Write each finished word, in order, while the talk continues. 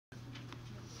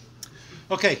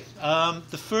Okay,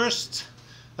 the first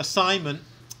assignment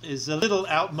is a little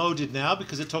outmoded now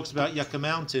because it talks about Yucca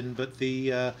Mountain, but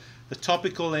the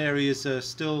topical areas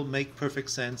still make perfect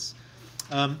sense.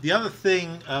 The other thing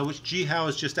which Jihao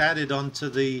has just added onto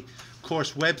the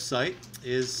course website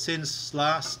is, since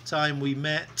last time we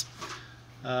met,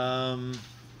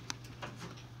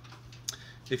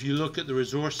 if you look at the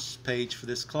resource page for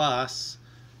this class,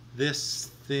 this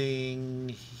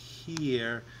thing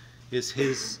here is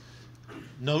his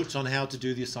notes on how to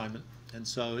do the assignment. And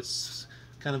so it's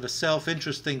kind of a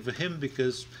self-interest thing for him,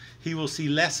 because he will see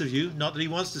less of you, not that he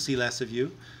wants to see less of you,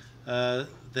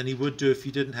 than he would do if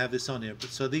you didn't have this on here. But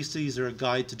so these are a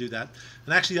guide to do that.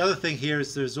 And actually the other thing here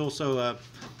is there's also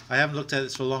I haven't looked at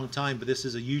this for a long time, but this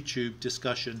is a YouTube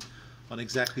discussion on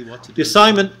exactly what to do. The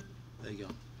assignment, there you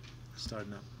go,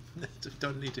 starting up.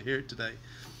 Don't need to hear it today.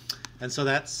 And so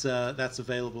that's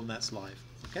available and that's live.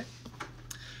 Okay.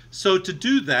 So to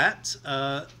do that,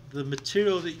 the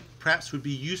material that perhaps would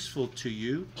be useful to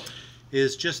you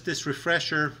is just this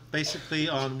refresher, basically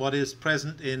on what is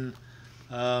present in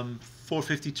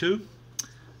 452,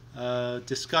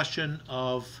 discussion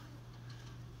of,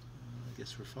 I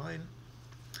guess we're fine,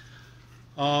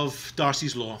 of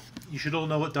Darcy's law. You should all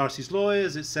know what Darcy's law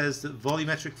is. It says that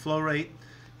volumetric flow rate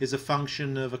is a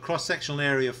function of a cross-sectional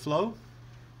area of flow.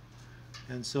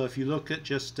 And so if you look at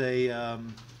just a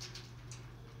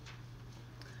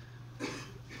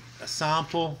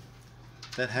sample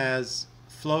that has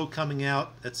flow coming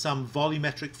out at some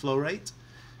volumetric flow rate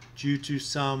due to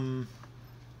some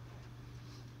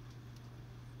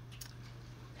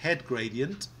head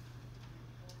gradient,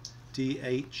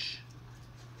 dH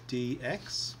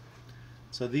dx.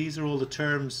 So these are all the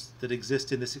terms that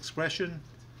exist in this expression,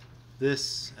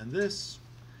 this and this.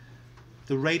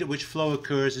 The rate at which flow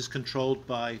occurs is controlled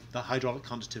by the hydraulic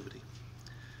conductivity.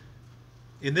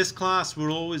 In this class,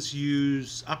 we'll always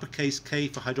use uppercase K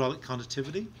for hydraulic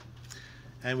conductivity,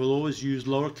 and we'll always use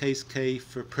lowercase k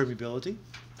for permeability.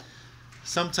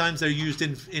 Sometimes they're used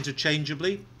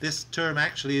interchangeably. This term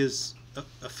actually is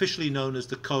officially known as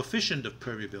the coefficient of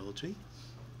permeability.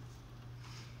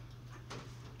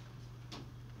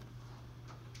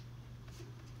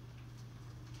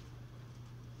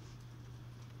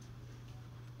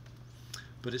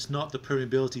 But it's not the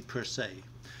permeability per se.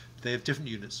 They have different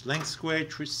units. Length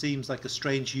squared, which seems like a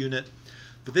strange unit,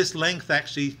 but this length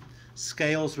actually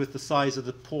scales with the size of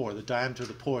the pore, the diameter of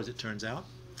the pore, as it turns out.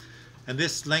 And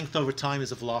this length over time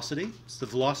is a velocity. It's the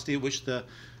velocity at which the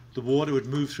water would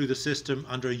move through the system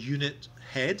under a unit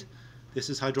head. This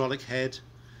is hydraulic head,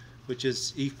 which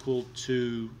is equal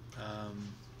to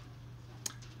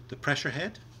the pressure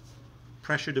head,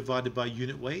 pressure divided by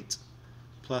unit weight,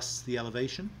 plus the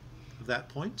elevation of that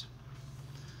point.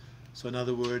 So in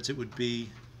other words, it would be,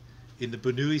 in the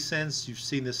Bernoulli sense, you've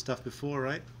seen this stuff before,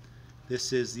 right?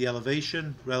 This is the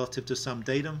elevation relative to some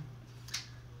datum,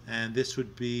 and this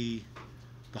would be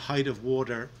the height of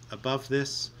water above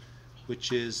this,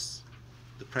 which is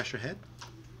the pressure head.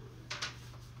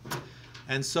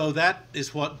 And so that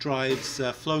is what drives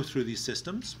flow through these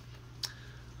systems.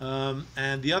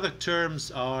 And the other terms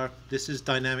are, this is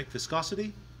dynamic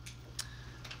viscosity,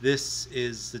 this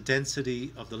is the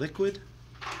density of the liquid,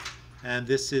 and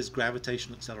this is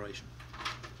gravitational acceleration.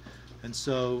 And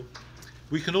so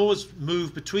we can always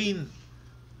move between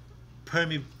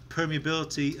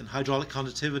permeability and hydraulic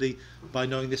conductivity by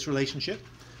knowing this relationship.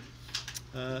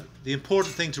 The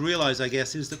important thing to realize, I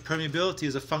guess, is that permeability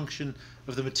is a function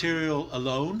of the material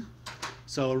alone.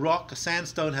 So a rock, a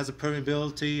sandstone, has a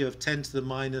permeability of 10 to the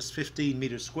minus 15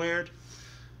 meters squared,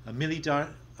 a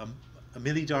millidarcy,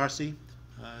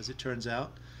 as it turns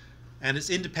out. And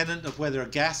it's independent of whether a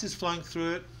gas is flowing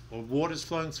through it, or water is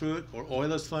flowing through it, or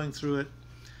oil is flowing through it.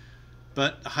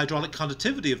 But the hydraulic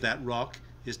conductivity of that rock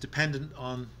is dependent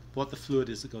on what the fluid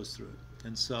is that goes through it.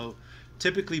 And so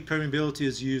typically permeability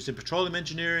is used in petroleum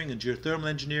engineering and geothermal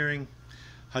engineering.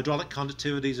 Hydraulic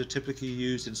conductivities are typically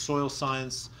used in soil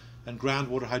science and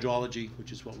groundwater hydrology,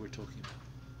 which is what we're talking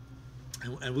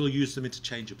about. And we'll use them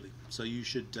interchangeably. So you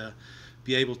should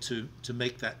be able to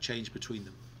make that change between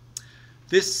them.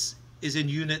 This is in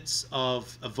units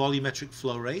of a volumetric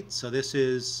flow rate. So this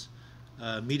is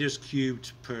meters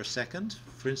cubed per second,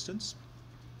 for instance.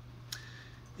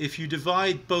 If you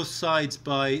divide both sides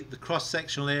by the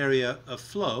cross-sectional area of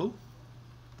flow,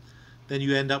 then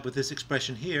you end up with this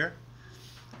expression here.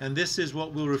 And this is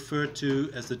what we'll refer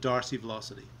to as the Darcy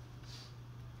velocity.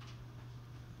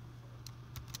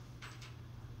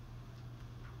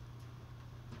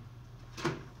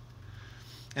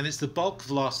 And it's the bulk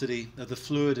velocity of the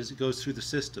fluid as it goes through the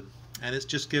system. And it's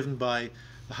just given by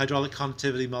the hydraulic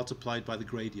conductivity multiplied by the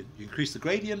gradient. You increase the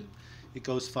gradient, it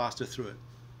goes faster through it.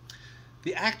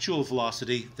 The actual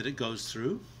velocity that it goes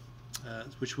through,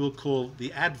 which we'll call the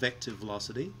advective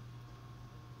velocity,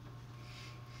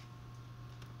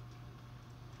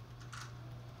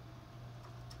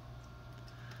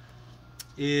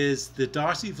 is the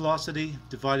Darcy velocity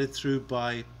divided through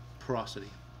by porosity,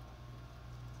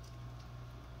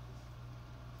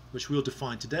 which we'll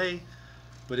define today,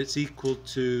 but it's equal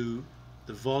to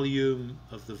the volume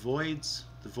of the voids,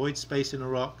 the void space in a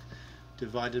rock,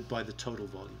 divided by the total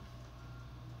volume.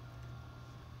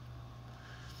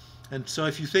 And so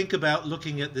if you think about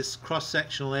looking at this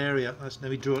cross-sectional area, let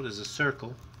me draw it as a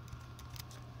circle.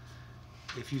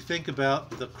 If you think about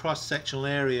the cross-sectional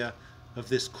area of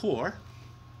this core,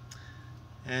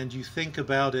 and you think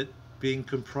about it being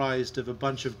comprised of a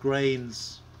bunch of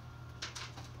grains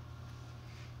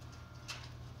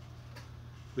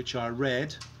which are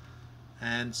red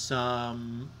and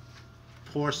some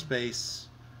pore space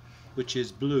which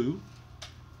is blue,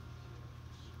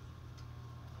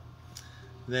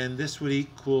 then this would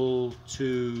equal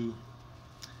to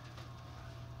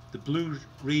the blue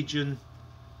region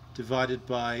divided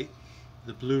by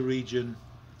the blue region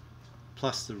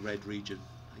plus the red region.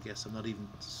 I guess I'm not even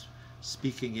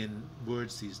speaking in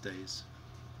words these days.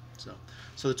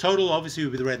 So the total obviously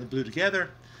would be the red and the blue together.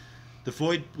 The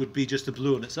void would be just the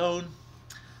blue on its own.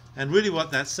 And really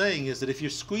what that's saying is that if you're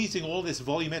squeezing all this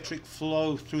volumetric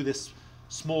flow through this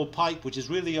small pipe, which is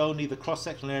really only the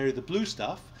cross-sectional area of the blue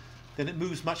stuff, then it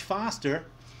moves much faster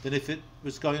than if it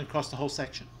was going across the whole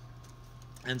section.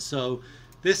 And so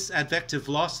this advective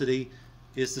velocity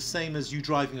is the same as you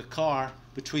driving a car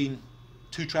between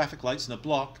two traffic lights in a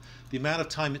block. The amount of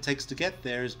time it takes to get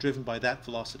there is driven by that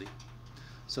velocity.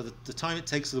 So the time it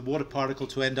takes for the water particle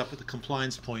to end up at the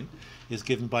compliance point is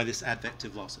given by this advective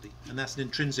velocity. And that's an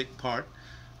intrinsic part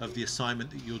of the assignment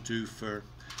that you'll do for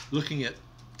looking at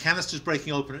canisters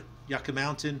breaking open at Yucca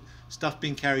Mountain, stuff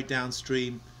being carried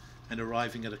downstream, and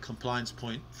arriving at a compliance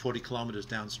point 40 kilometers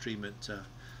downstream at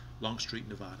Longstreet,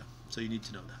 Nevada. So you need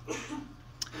to know that.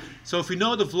 So if we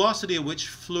know the velocity at which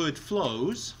fluid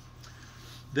flows,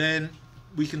 then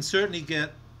we can certainly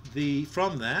get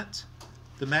from that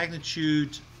the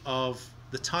magnitude of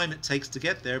the time it takes to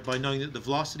get there by knowing that the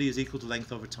velocity is equal to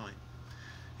length over time.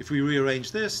 If we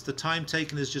rearrange this, the time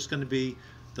taken is just going to be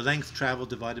the length traveled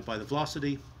divided by the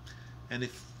velocity. And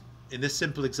if in this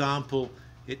simple example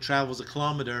it travels a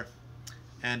kilometer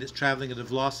and it's traveling at a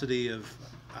velocity of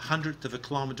 1/100th of a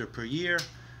kilometer per year,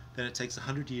 then it takes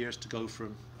 100 years to go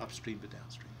from upstream to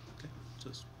downstream. Okay? So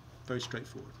it's very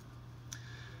straightforward.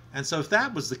 And so if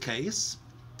that was the case,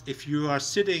 if you are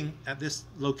sitting at this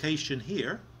location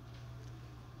here,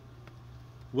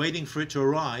 waiting for it to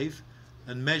arrive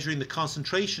and measuring the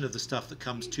concentration of the stuff that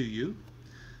comes to you,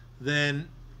 then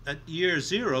at year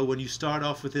 0, when you start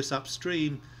off with this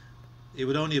upstream, it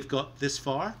would only have got this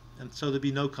far, and so there'd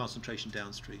be no concentration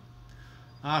downstream.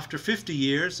 After 50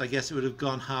 years, I guess it would have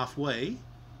gone halfway,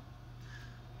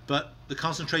 but the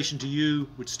concentration to you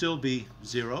would still be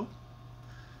 0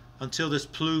 until this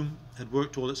plume had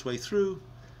worked all its way through,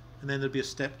 and then there'd be a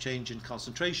step change in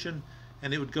concentration,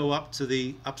 and it would go up to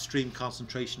the upstream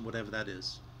concentration, whatever that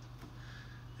is.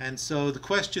 And so the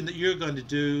question that you're going to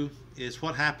do is,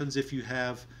 what happens if you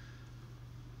have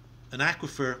an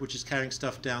aquifer which is carrying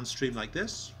stuff downstream like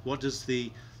this? What does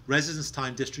the residence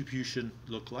time distribution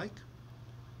look like?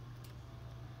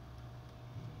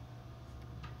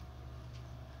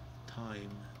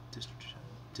 Time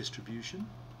distribution.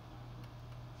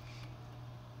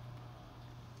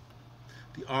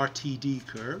 The RTD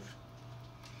curve.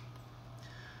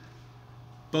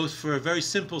 Both for a very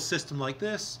simple system like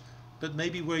this, but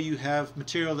maybe where you have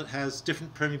material that has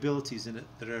different permeabilities in it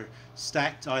that are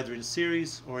stacked either in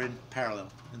series or in parallel.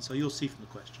 And so you'll see from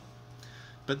the question.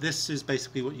 But this is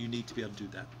basically what you need to be able to do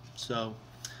that. So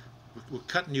we're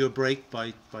cutting you a break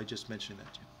by just mentioning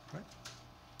that to you. Right?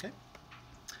 Okay?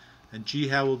 And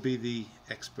Jihao will be the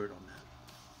expert on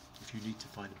that if you need to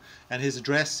find him. And his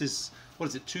address is, what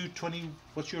is it, 220?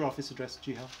 What's your office address,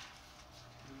 Jihao?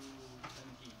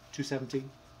 217.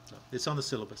 So it's on the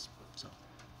syllabus. So.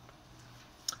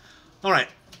 All right,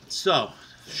 so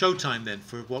showtime then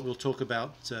for what we'll talk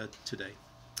about today.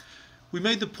 We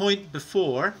made the point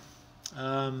before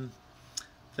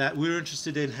that we're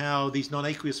interested in how these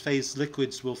non-aqueous phase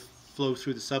liquids will flow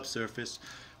through the subsurface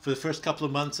for the first couple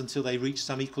of months until they reach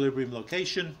some equilibrium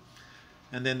location,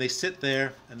 and then they sit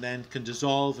there and then can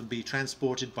dissolve and be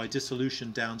transported by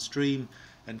dissolution downstream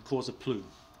and cause a plume.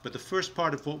 But the first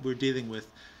part of what we're dealing with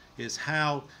is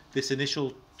how this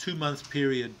initial 2-month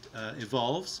period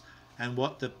evolves, and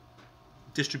what the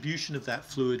distribution of that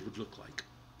fluid would look like.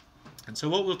 And so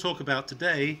what we'll talk about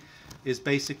today is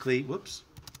basically, the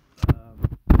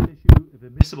issue of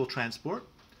immiscible transport,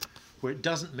 where it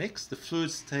doesn't mix, the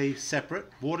fluids stay separate,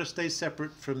 water stays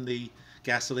separate from the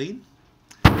gasoline,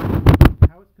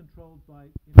 how it's controlled by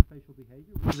interfacial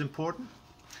behavior, which is important.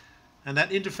 And that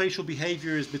interfacial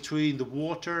behavior is between the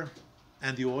water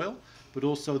and the oil, but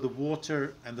also the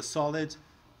water and the solid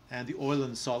and the oil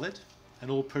and solid,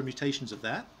 and all permutations of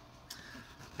that.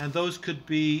 And those could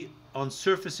be on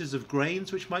surfaces of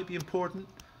grains, which might be important,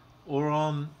 or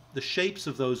on the shapes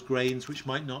of those grains, which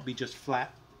might not be just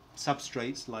flat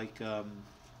substrates like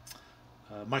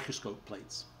microscope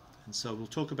plates. And so we'll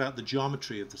talk about the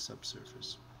geometry of the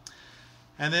subsurface.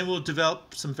 And then we'll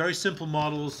develop some very simple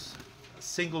models, a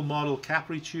single model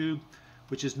capillary tube,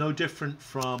 which is no different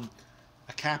from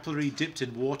a capillary dipped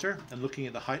in water and looking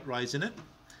at the height rise in it.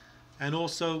 And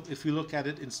also, if we look at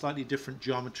it in slightly different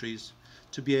geometries,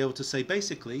 to be able to say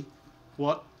basically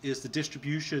what is the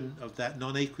distribution of that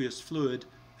non-aqueous fluid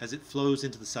as it flows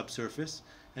into the subsurface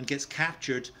and gets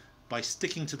captured by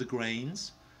sticking to the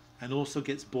grains, and also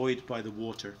gets buoyed by the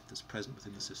water that's present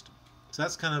within the system. So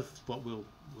that's kind of what we'll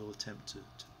attempt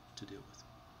to deal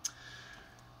with.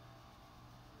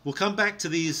 We'll come back to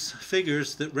these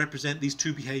figures that represent these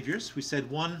two behaviors. We said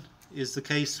one is the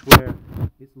case where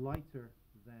it's lighter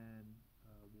than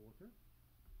water,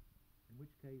 in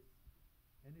which case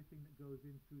anything that goes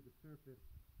in through the surface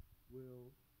will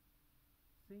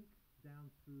sink down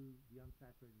through the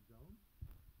unsaturated zone.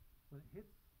 When it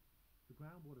hits the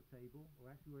groundwater table,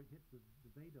 or actually where it hits the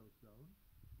vadose zone,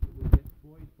 it will get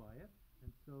buoyed by it.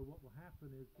 And so what will happen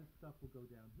is this stuff will go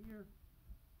down here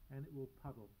and it will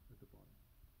puddle at the bottom.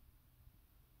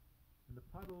 And the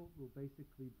puddle will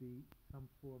basically be some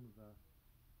form of a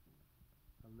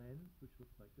lens, which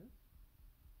looks like this.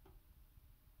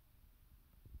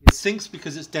 It sinks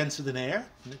because it's denser than air,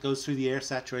 and it goes through the air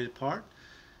saturated part,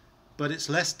 but it's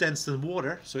less dense than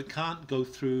water, so it can't go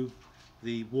through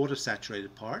the water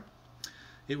saturated part.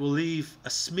 It will leave a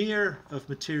smear of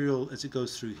material as it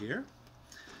goes through here.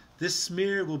 This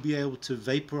smear will be able to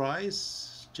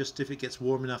vaporize, just if it gets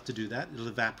warm enough to do that, it'll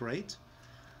evaporate.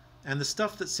 And the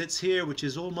stuff that sits here, which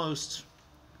is almost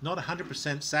not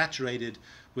 100% saturated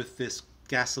with this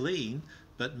gasoline,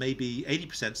 but maybe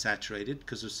 80% saturated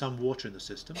because there's some water in the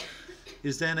system,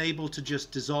 is then able to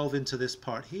just dissolve into this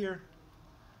part here.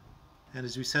 And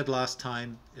as we said last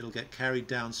time, it'll get carried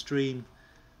downstream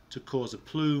to cause a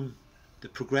plume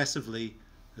that progressively,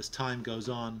 as time goes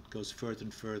on, goes further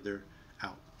and further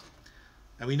out.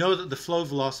 And we know that the flow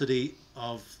velocity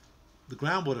of the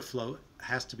groundwater flow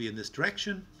has to be in this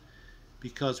direction,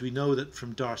 because we know that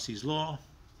from Darcy's law,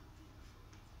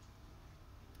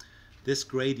 this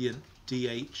gradient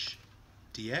dH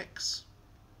dx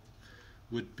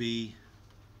would be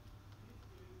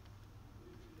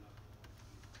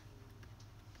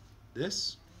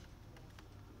this.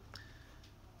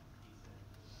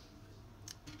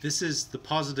 This is the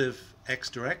positive x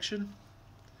direction.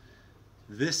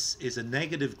 This is a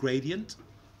negative gradient.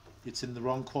 It's in the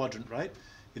wrong quadrant, right?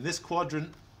 In this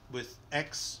quadrant with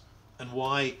x and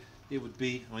y, it would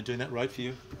be, am I doing that right for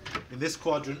you? In this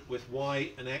quadrant with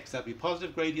y and x, that would be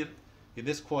positive gradient. In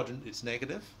this quadrant, it's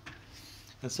negative.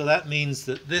 And so that means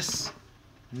that this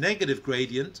negative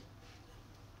gradient,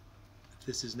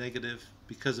 this is negative,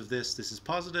 because of this is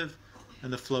positive,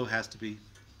 and the flow has to be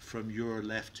from your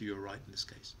left to your right in this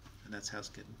case. And that's how it's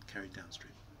getting carried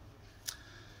downstream.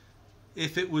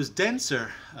 If it was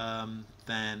denser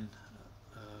than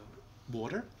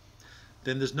water,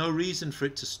 then there's no reason for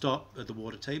it to stop at the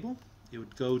water table. It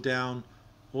would go down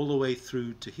all the way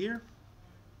through to here,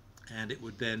 and it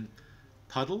would then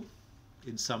puddle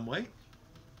in some way.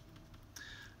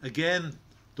 Again,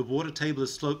 the water table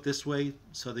is sloped this way,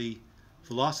 so the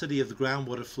velocity of the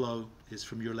groundwater flow is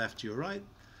from your left to your right,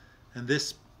 and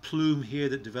this plume here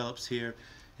that develops here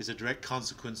is a direct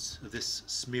consequence of this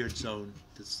smeared zone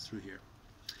that's through here.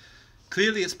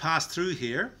 Clearly it's passed through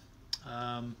here,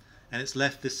 and it's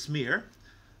left this smear.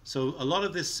 So a lot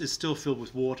of this is still filled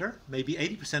with water, maybe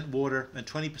 80% water and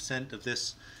 20% of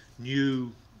this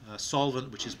new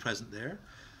solvent which is present there.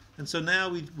 And so now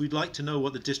we'd like to know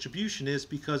what the distribution is,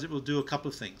 because it will do a couple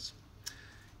of things.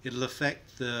 It'll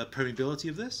affect the permeability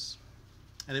of this,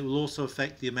 and it will also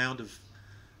affect the amount of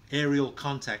aerial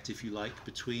contact, if you like,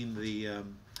 between the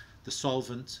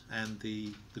solvent and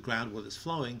the groundwater that's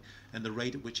flowing, and the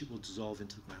rate at which it will dissolve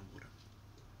into the groundwater.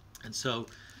 And so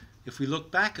if we look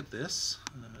back at this,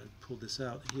 pull this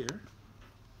out here,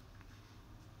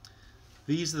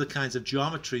 these are the kinds of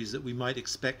geometries that we might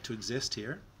expect to exist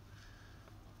here.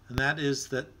 And that is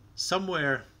that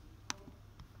somewhere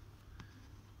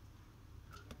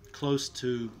close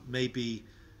to maybe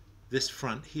this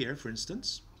front here, for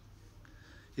instance,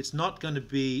 it's not going to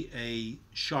be a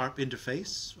sharp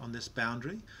interface on this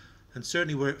boundary, and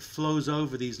certainly where it flows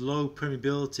over these low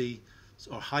permeability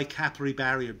or high capillary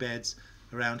barrier beds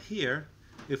around here,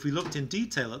 if we looked in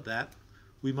detail at that,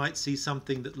 we might see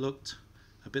something that looked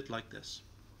a bit like this.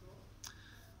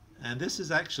 And this is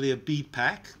actually a bead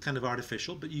pack, kind of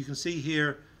artificial, but you can see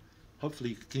here,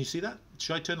 hopefully, can you see that?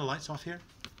 Should I turn the lights off here?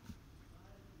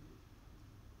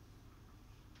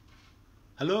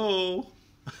 Hello?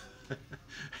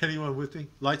 Anyone with me?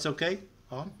 Lights okay?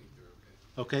 On?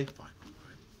 Okay, fine.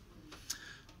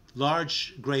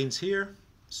 Large grains here,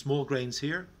 small grains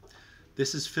here.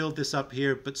 This has filled this up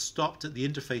here, but stopped at the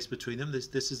interface between them.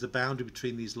 This is the boundary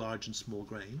between these large and small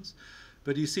grains.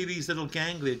 But you see these little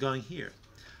ganglia going here.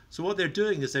 So what they're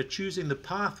doing is they're choosing the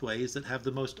pathways that have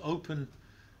the most open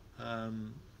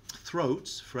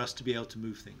throats for us to be able to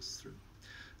move things through.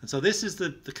 And so this is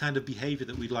the kind of behavior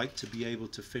that we'd like to be able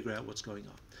to figure out what's going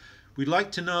on. We'd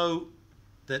like to know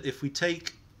that if we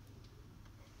take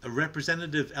a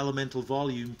representative elemental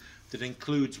volume that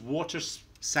includes water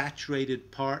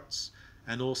saturated parts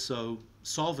and also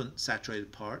solvent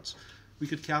saturated parts, we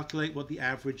could calculate what the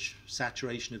average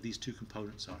saturation of these two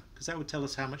components are, because that would tell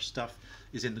us how much stuff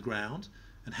is in the ground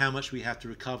and how much we have to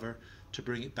recover to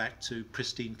bring it back to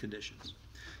pristine conditions.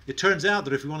 It turns out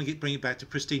that if we want to bring it back to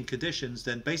pristine conditions,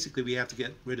 then basically we have to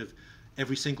get rid of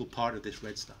every single part of this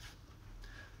red stuff.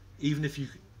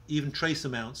 Even trace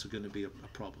amounts are going to be a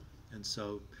problem, and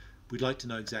so we'd like to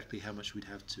know exactly how much we'd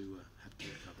have to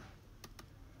recover.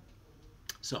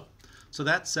 So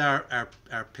that's our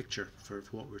picture for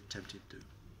what we're attempting to do.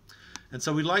 And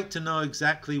so we'd like to know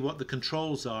exactly what the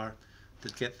controls are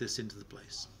that get this into the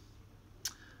place.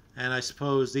 And I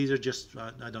suppose these are just,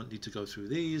 I don't need to go through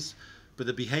these, but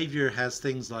the behavior has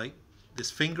things like this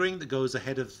fingering that goes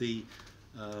ahead of the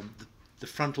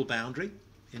frontal boundary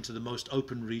into the most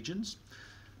open regions.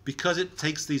 Because it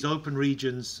takes these open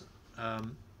regions,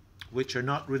 which are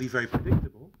not really very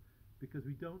predictable, because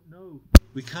we don't know,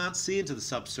 we can't see into the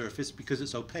subsurface because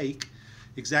it's opaque,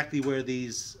 exactly where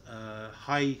these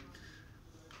high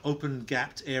open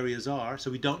gapped areas are,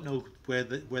 so we don't know where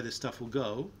this stuff will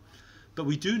go. But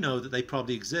we do know that they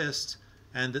probably exist,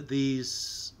 and that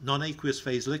these non-aqueous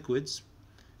phase liquids,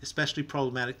 especially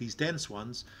problematic these dense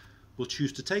ones, will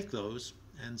choose to take those.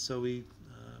 And so we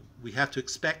have to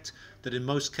expect that in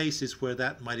most cases where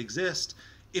that might exist,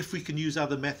 if we can use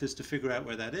other methods to figure out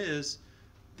where that is,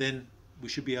 then we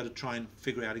should be able to try and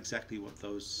figure out exactly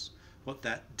what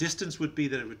that distance would be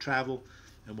that it would travel,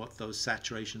 and what those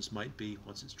saturations might be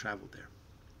once it's traveled there.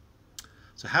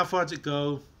 So how far does it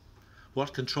go?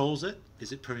 What controls it?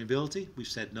 Is it permeability? We've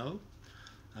said no.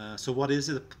 So what is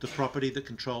it, the property that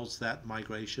controls that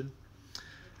migration?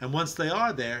 And once they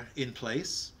are there in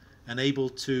place and able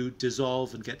to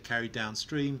dissolve and get carried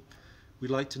downstream,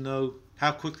 we'd like to know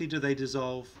how quickly do they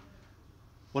dissolve?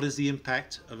 What is the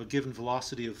impact of a given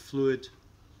velocity of fluid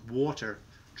water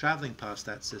traveling past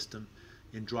that system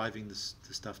in driving the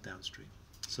stuff downstream?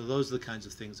 So those are the kinds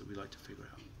of things that we'd like to figure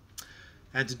out.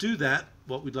 And to do that,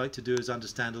 what we'd like to do is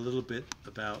understand a little bit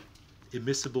about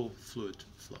immiscible fluid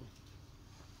flow.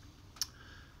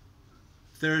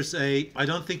 I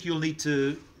don't think you'll need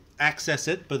to access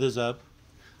it, but there's a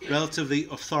relatively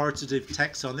authoritative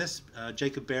text on this.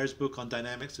 Jacob Baer's book on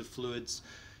dynamics of fluids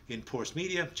in porous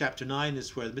media. Chapter 9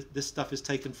 is where this stuff is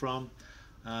taken from,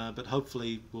 but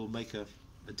hopefully we'll make a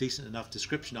decent enough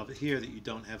description of it here that you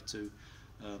don't have to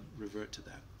revert to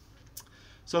that.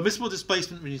 So immiscible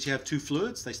displacement means you have two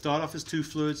fluids. They start off as two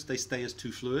fluids, they stay as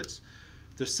two fluids.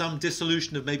 There's some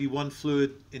dissolution of maybe one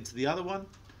fluid into the other one,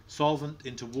 solvent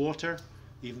into water,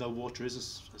 even though water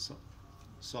is a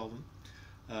solvent.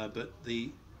 But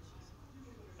the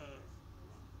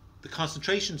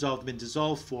concentrations of them in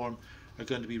dissolved form are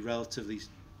going to be relatively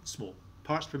small.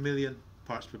 Parts per million,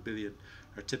 parts per billion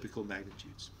are typical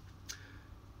magnitudes.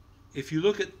 If you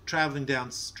look at traveling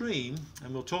downstream,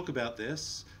 and we'll talk about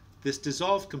this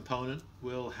dissolved component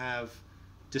will have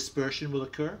dispersion will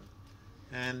occur,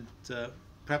 and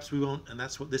perhaps we won't, and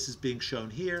that's what this is being shown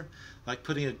here, like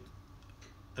putting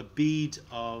a bead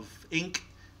of ink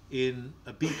in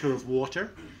a beaker of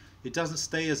water. It doesn't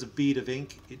stay as a bead of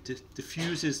ink, it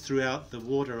diffuses throughout the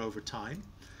water over time,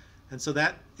 and so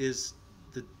that is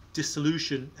the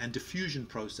dissolution and diffusion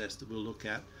process that we'll look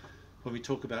at when we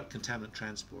talk about contaminant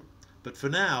transport. But for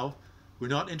now, we're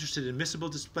not interested in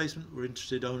miscible displacement, we're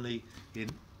interested only in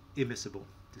immiscible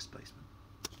displacement.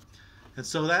 And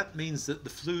so that means that the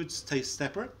fluids stay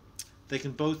separate. They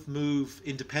can both move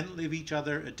independently of each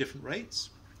other at different rates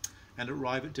and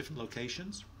arrive at different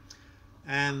locations.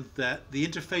 and that the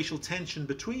interfacial tension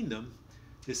between them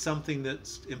is something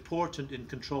that's important in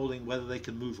controlling whether they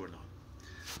can move or not.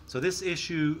 So this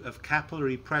issue of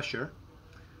capillary pressure,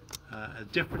 a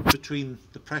difference between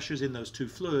the pressures in those two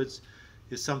fluids,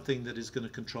 is something that is going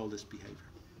to control this behavior.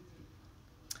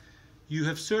 You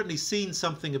have certainly seen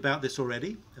something about this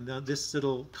already, and this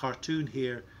little cartoon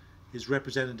here is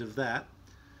representative of that.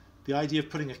 The idea of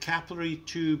putting a capillary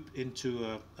tube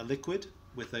into a liquid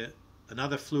with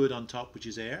another fluid on top, which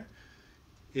is air.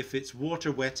 If it's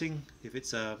water wetting, if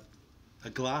it's a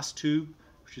glass tube,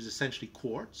 which is essentially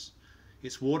quartz,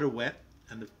 it's water wet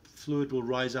and the fluid will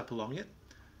rise up along it,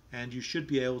 and you should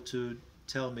be able to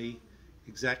tell me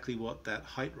exactly what that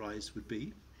height rise would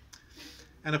be.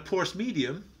 And a porous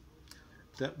medium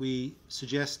that we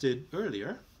suggested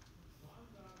earlier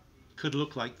could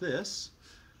look like this.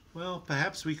 Well,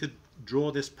 perhaps we could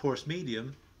draw this porous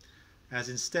medium as,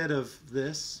 instead of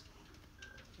this,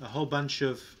 a whole bunch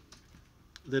of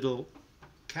little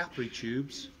capillary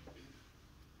tubes.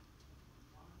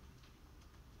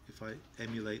 If I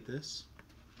emulate this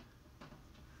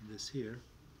here,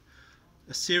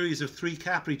 a series of 3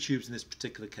 capillary tubes in this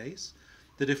particular case,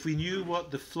 that if we knew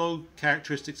what the flow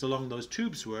characteristics along those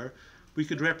tubes were, we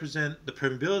could represent the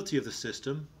permeability of the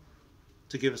system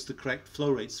to give us the correct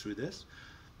flow rates through this,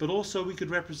 but also we could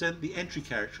represent the entry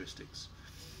characteristics.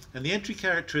 And the entry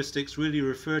characteristics really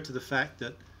refer to the fact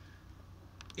that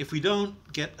if we don't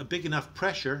get a big enough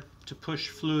pressure to push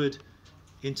fluid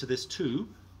into this tube,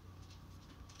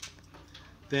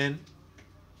 then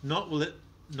not will it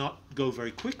not go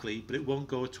very quickly, but it won't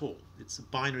go at all. It's a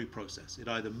binary process. It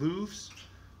either moves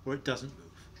or it doesn't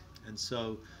move. And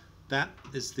so that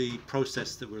is the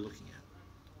process that we're looking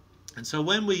at. And so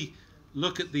when we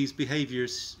look at these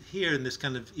behaviors here in this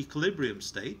kind of equilibrium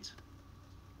state,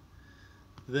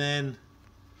 then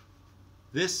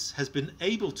this has been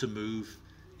able to move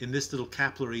in this little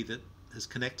capillary that has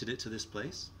connected it to this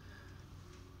place,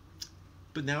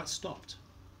 but now it's stopped.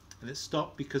 And it's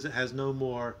stopped because it has no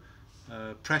more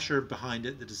pressure behind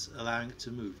it that is allowing it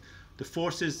to move. The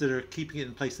forces that are keeping it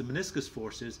in place, the meniscus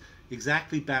forces,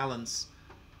 exactly balance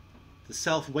the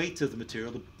self-weight of the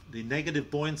material, the negative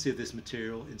buoyancy of this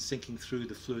material in sinking through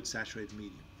the fluid-saturated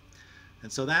medium.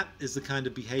 And so that is the kind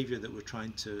of behavior that we're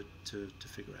trying to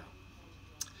figure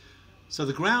out. So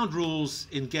the ground rules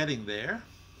in getting there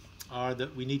are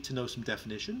that we need to know some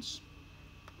definitions.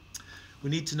 We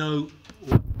need to know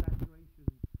what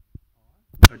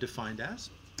saturations are defined as.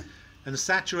 And the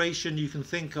saturation you can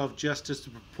think of just as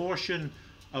the proportion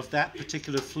of that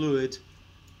particular fluid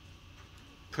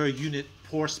per unit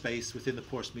pore space within the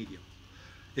porous medium.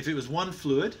 If it was one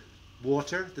fluid,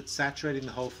 water, that's saturating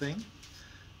the whole thing,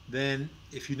 then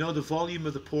if you know the volume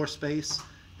of the pore space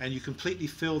and you completely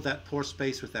fill that pore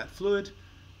space with that fluid,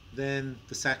 then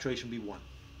the saturation would be 1.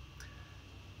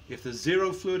 If there's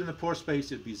 0 fluid in the pore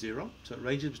space, it would be 0. So it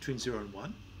ranges between 0 and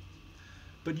 1.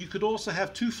 But you could also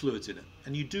have 2 fluids in it,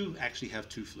 and you do actually have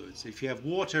 2 fluids. If you have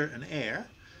water and air,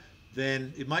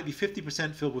 then it might be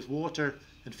 50% filled with water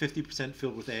and 50%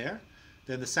 filled with air.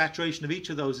 Then the saturation of each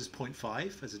of those is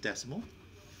 0.5 as a decimal.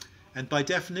 And by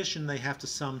definition, they have to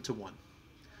sum to 1,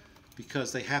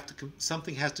 because they have to,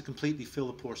 something has to completely fill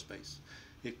the pore space.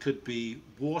 It could be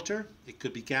water, it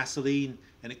could be gasoline,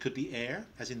 and it could be air,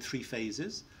 as in 3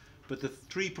 phases. But the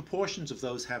 3 proportions of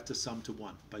those have to sum to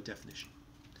 1 by definition.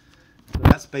 So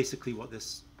that's basically what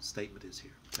this statement is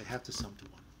here. They have to sum to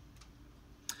 1.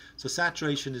 So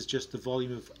saturation is just the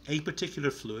volume of a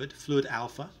particular fluid, fluid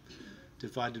alpha,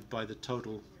 divided by the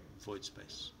total void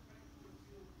space,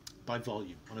 by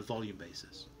volume, on a volume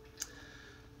basis.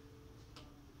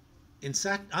 In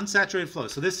unsaturated flow,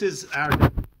 so this is our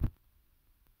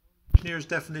engineer's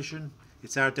definition,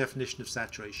 it's our definition of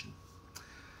saturation.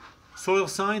 Soil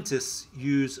scientists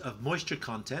use a moisture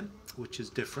content, which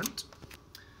is different.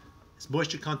 It's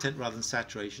moisture content rather than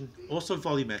saturation, also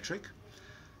volumetric.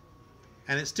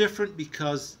 And it's different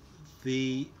because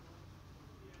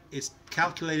it's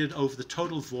calculated over the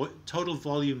total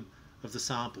volume of the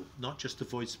sample, not just the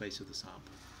void space of the sample.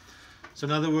 So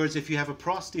in other words, if you have a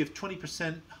porosity of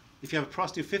 20%, if you have a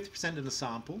porosity of 50% in the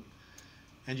sample,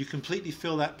 and you completely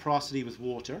fill that porosity with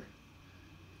water,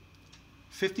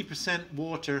 50%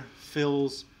 water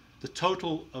fills the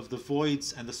total of the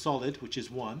voids and the solid, which is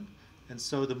 1, and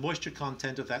so the moisture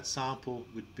content of that sample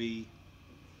would be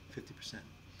 50%,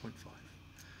 0.5.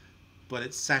 But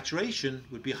its saturation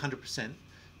would be 100%,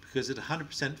 because it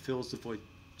 100% fills the void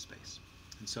space.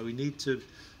 And so we need to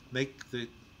make the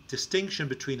distinction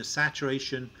between a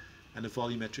saturation and a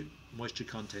volumetric moisture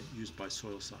content used by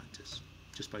soil scientists,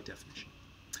 just by definition.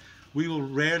 We will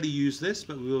rarely use this,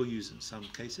 but we will use it in some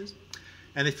cases.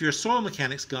 And if you're a soil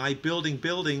mechanics guy building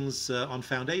buildings on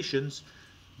foundations,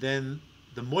 then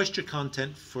the moisture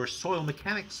content for soil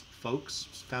mechanics folks,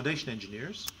 foundation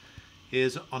engineers,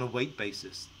 is on a weight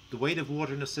basis. The weight of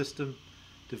water in a system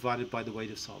divided by the weight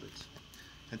of solids.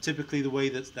 And typically the way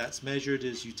that that's measured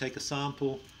is you take a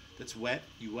sample that's wet,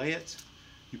 you weigh it,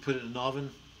 you put it in an oven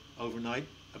overnight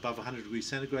above 100 degrees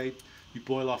centigrade, you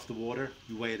boil off the water,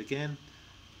 you weigh it again.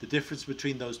 The difference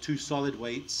between those two solid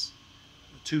weights,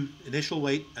 two initial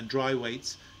weight and dry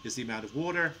weights, is the amount of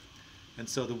water. And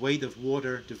so the weight of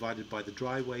water divided by the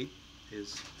dry weight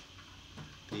is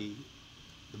the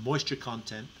moisture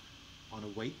content on a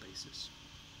weight basis.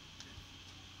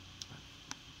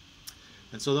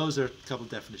 And so those are a couple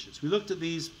of definitions. We looked at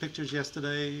these pictures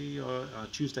yesterday, or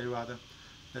Tuesday rather.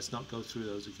 Let's not go through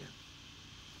those again.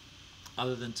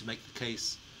 Other than to make the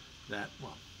case that,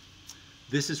 well,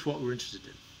 this is what we're interested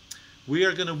in. We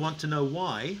are going to want to know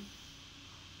why,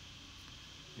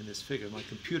 in this figure, my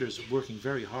computer's working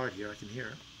very hard here, I can hear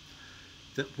it,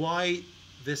 that why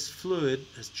this fluid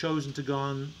has chosen to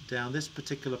gone down this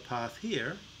particular path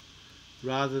here,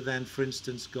 rather than, for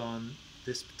instance, gone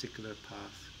this particular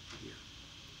path here.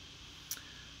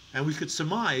 And we could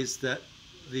surmise that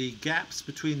the gaps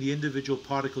between the individual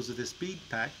particles of this bead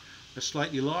pack are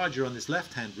slightly larger on this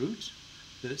left-hand route,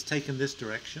 that it's taken this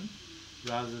direction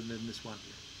rather than this one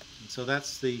here. And so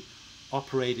that's the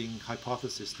operating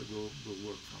hypothesis that we'll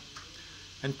work from.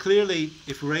 And clearly,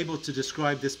 if we're able to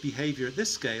describe this behavior at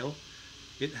this scale,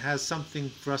 it has something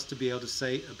for us to be able to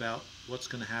say about what's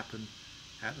going to happen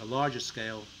at a larger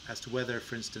scale as to whether,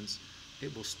 for instance,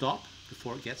 it will stop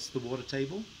before it gets to the water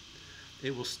table,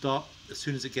 it will stop as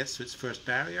soon as it gets to its first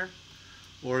barrier,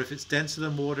 or if it's denser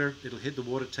than water, it'll hit the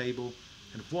water table,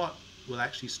 and what will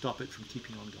actually stop it from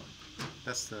keeping on going.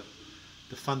 That's the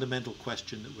fundamental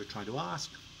question that we're trying to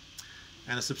ask.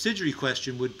 And a subsidiary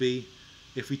question would be,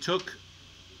 if we took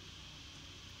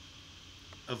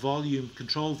a volume,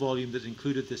 control volume that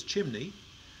included this chimney,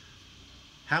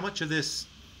 how much of this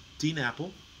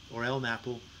DNAPL or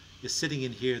LNAPL is sitting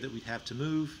in here that we'd have to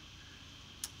move?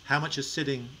 How much is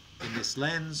sitting in this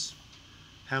lens?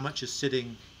 How much is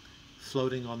sitting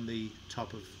floating on the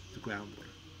top of the groundwater?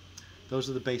 Those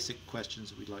are the basic questions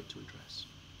that we'd like to address.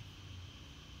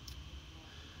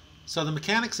 So the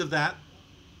mechanics of that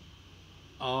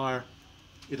are,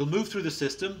 it'll move through the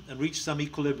system and reach some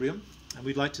equilibrium, and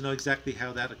we'd like to know exactly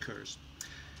how that occurs.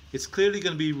 It's clearly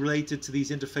going to be related to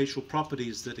these interfacial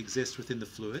properties that exist within the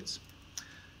fluids,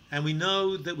 and we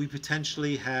know that we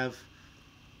potentially have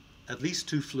at least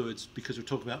two fluids because we're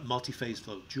talking about multiphase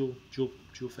flow, dual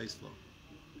phase flow.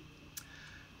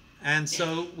 And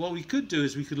so what we could do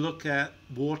is we could look at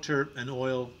water and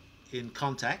oil in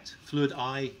contact, fluid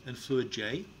I and fluid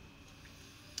J,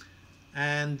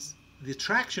 and the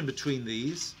attraction between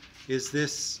these is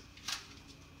this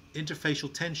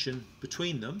interfacial tension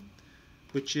between them,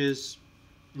 which is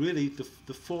really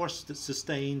the force that's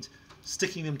sustained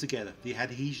sticking them together, the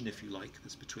adhesion, if you like,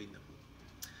 that's between them.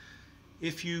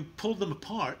 If you pull them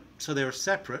apart so they're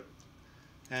separate,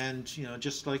 and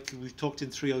just like we talked in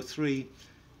 303,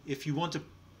 if you want to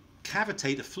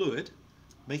cavitate a fluid,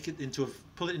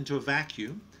 pull it into a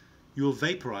vacuum, you will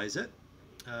vaporize it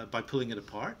by pulling it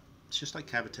apart. It's just like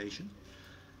cavitation.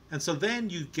 And so then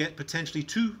you get potentially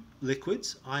two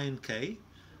liquids, I and K,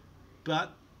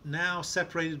 but now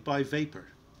separated by vapor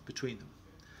between them.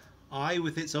 I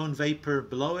with its own vapor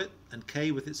below it, and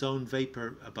K with its own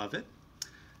vapor above it.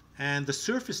 And the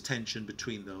surface tension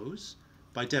between those,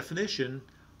 by definition,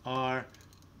 are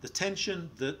the tension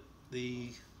that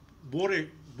the water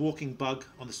walking bug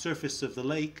on the surface of the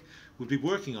lake would be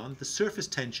working on. The surface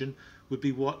tension would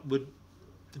be what would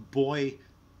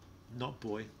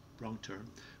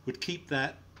would keep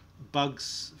that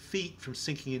bug's feet from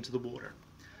sinking into the water.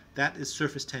 That is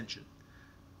surface tension.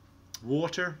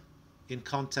 Water in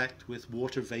contact with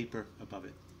water vapor above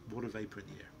it, water vapor in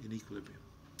the air, in equilibrium.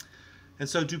 And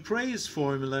so Dupre's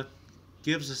formula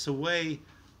gives us a way,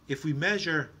 if we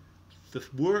measure the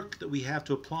work that we have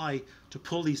to apply to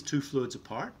pull these two fluids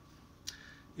apart,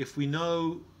 if we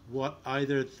know what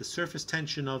either the surface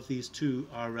tension of these two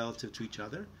are relative to each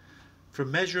other, from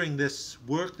measuring this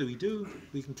work that we do,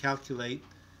 we can calculate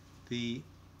the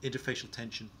interfacial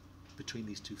tension between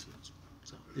these two fluids.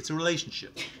 So it's a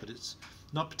relationship, but it's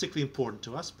not particularly important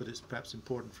to us, but it's perhaps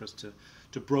important for us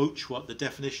to broach what the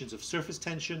definitions of surface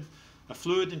tension, a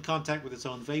fluid in contact with its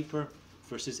own vapor,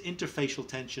 versus interfacial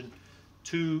tension,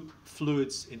 two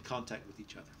fluids in contact with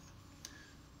each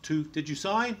other. Did you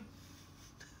sign?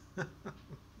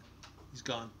 He's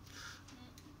gone.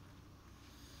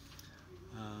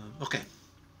 Okay.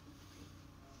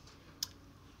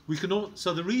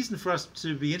 So the reason for us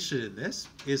to be interested in this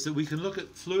is that we can look at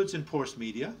fluids in porous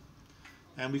media,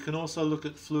 and we can also look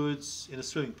at fluids in a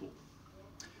swimming pool.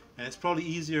 And it's probably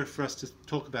easier for us to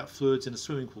talk about fluids in a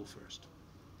swimming pool first.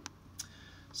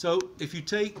 So if you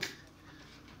take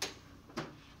a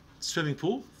swimming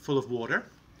pool full of water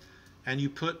and you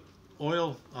put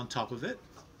oil on top of it,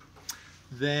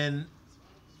 then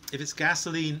if it's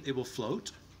gasoline, it will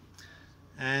float.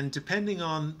 And depending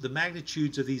on the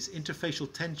magnitudes of these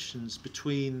interfacial tensions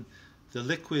between the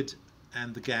liquid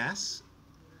and the gas,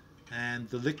 and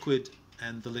the liquid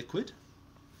and the liquid,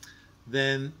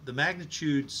 then the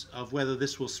magnitudes of whether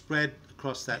this will spread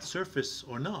across that surface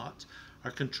or not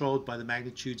are controlled by the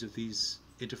magnitudes of these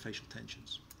interfacial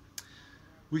tensions.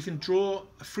 We can draw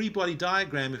a free body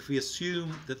diagram if we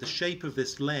assume that the shape of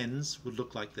this lens would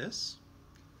look like this.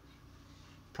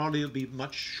 Probably it'll be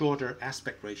much shorter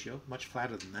aspect ratio, much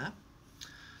flatter than that.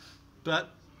 But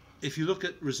if you look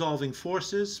at resolving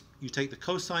forces, you take the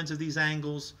cosines of these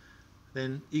angles,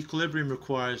 then equilibrium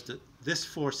requires that this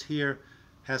force here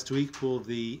has to equal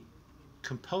the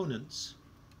components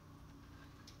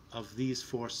of these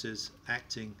forces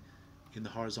acting in the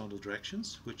horizontal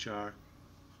directions, which are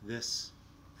this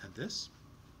and this.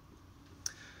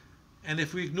 And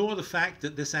if we ignore the fact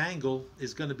that this angle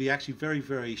is going to be actually very,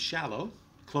 very shallow,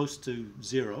 close to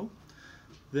 0,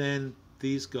 then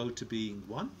these go to being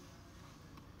 1.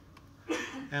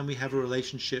 And we have a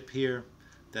relationship here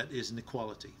that is an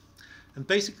equality. And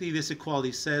basically this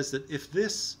equality says that if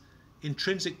this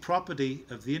intrinsic property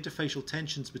of the interfacial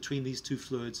tensions between these two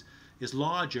fluids is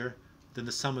larger than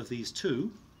the sum of these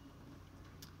two,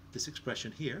 this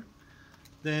expression here,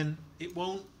 then it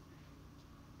won't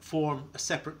form a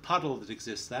separate puddle that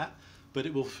exists that, but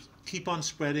it will keep on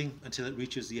spreading until it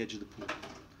reaches the edge of the pool,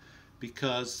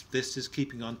 because this is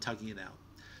keeping on tugging it out.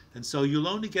 And so you'll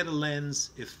only get a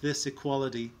lens if this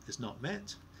equality is not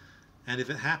met, and if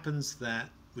it happens that,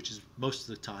 which is most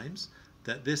of the times,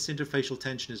 that this interfacial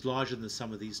tension is larger than the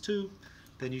sum of these two,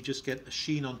 then you just get a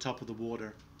sheen on top of the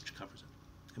water which covers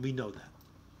it. And we know that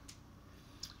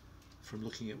from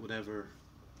looking at whatever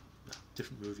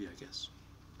different movie, I guess.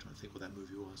 I'm trying to think what that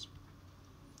movie was.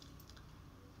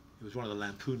 It was one of the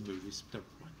Lampoon movies. Never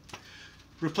mind.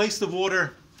 Replace the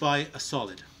water by a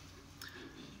solid.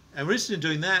 And we're interested in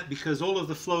doing that because all of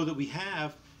the flow that we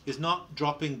have is not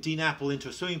dropping DNAPL into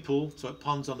a swimming pool, so it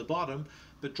ponds on the bottom,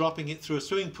 but dropping it through a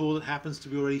swimming pool that happens to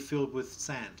be already filled with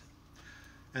sand.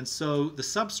 And so the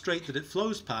substrate that it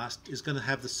flows past is going to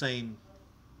have the same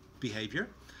behavior.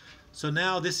 So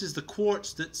now this is the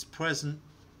quartz that's present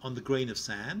on the grain of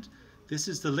sand. This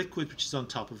is the liquid which is on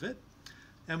top of it.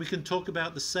 And we can talk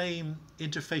about the same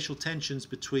interfacial tensions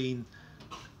between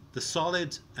the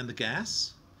solid and the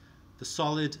gas, the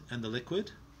solid and the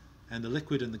liquid and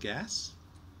the gas,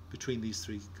 between these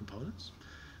three components.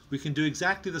 We can do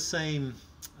exactly the same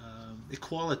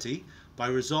equality by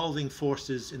resolving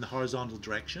forces in the horizontal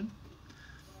direction.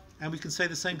 And we can say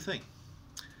the same thing.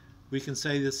 We can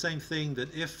say the same thing,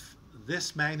 that if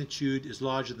this magnitude is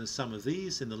larger than the sum of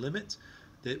these in the limit,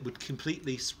 that it would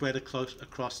completely spread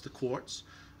across the quartz,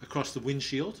 across the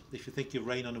windshield, if you think of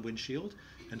rain on a windshield,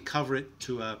 and cover it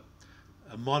to a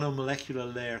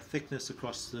monomolecular layer thickness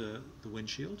across the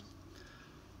windshield.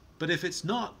 But if it's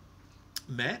not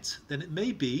met, then it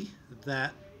may be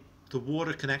that the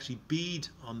water can actually bead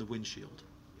on the windshield.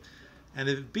 And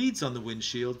if it beads on the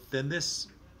windshield, then this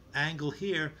angle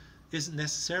here isn't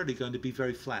necessarily going to be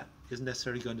very flat, isn't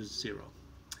necessarily going to 0.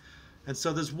 And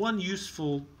so there's one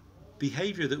useful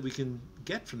behavior that we can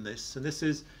get from this, and this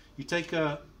is, you take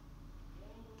a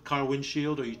car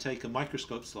windshield or you take a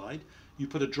microscope slide, you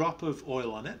put a drop of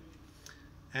oil on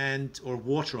it, or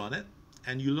water on it,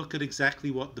 and you look at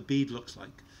exactly what the bead looks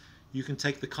like. You can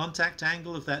take the contact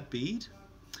angle of that bead,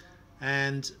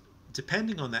 and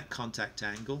depending on that contact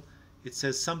angle, it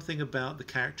says something about the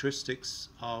characteristics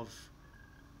of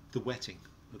the wetting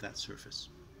of that surface.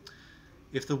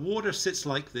 If the water sits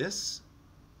like this,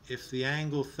 if the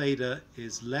angle theta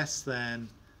is less than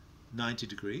 90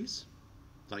 degrees,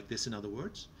 like this in other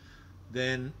words,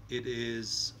 then it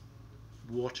is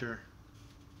water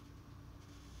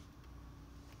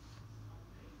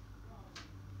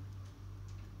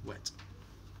wet.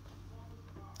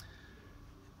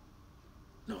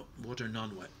 No, water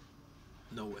non-wet,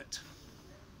 no wet.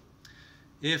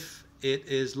 If it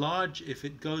is large, if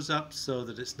it goes up so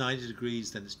that it's 90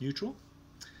 degrees, then it's neutral.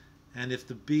 And if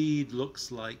the bead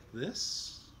looks like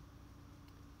this,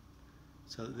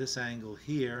 so that this angle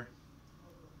here,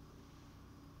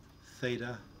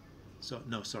 theta, so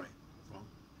no, sorry, wrong.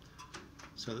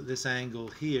 So that this angle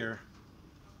here,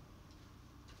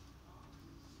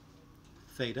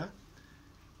 theta,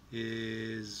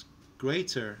 is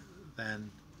greater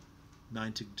than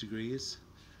 90 degrees,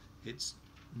 it's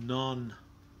non-water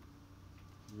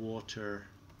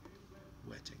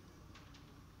wetting.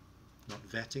 Not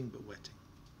vetting, but wetting.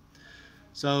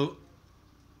 So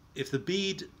if the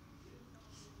bead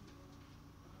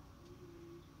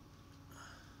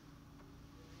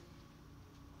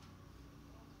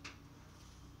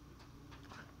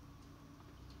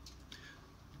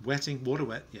wetting, water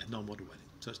wet, yeah, non-water wetting.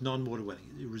 So it's non-water wetting.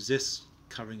 It resists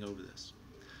covering over this.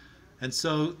 And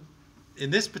so in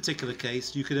this particular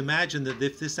case, you could imagine that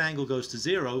if this angle goes to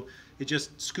 0, it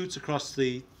just scoots across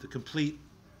the complete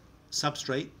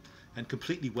substrate and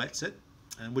completely wets it,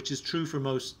 and which is true for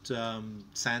most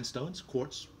sandstones,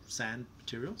 quartz, sand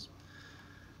materials.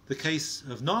 The case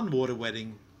of non-water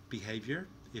wetting behavior,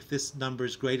 if this number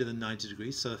is greater than 90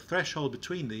 degrees, so the threshold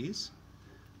between these,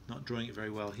 not drawing it very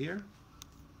well here,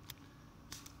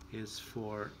 is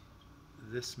for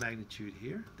this magnitude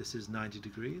here. This is 90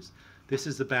 degrees. This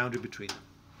is the boundary between them.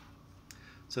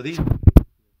 So these neutral is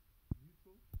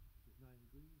 9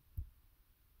 degrees,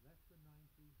 less than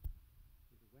 90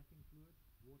 is a wetting fluid.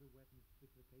 Water wet in this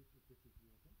particular case if this is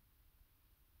water.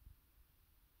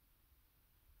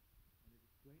 And if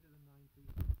it's greater than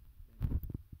 90, then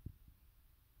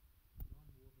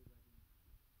non-water wetting or the gas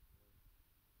situation.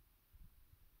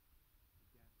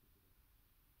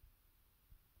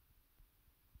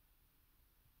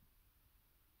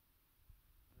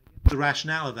 The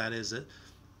rationale of that is that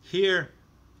here,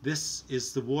 this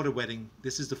is the water wetting,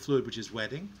 this is the fluid which is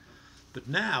wetting, but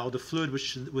now the fluid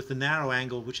which, with the narrow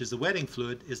angle, which is the wetting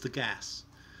fluid, is the gas.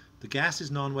 The gas is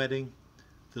non-wetting,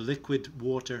 the liquid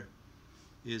water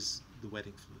is the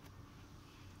wetting fluid.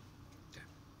 Okay.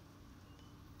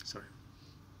 Sorry.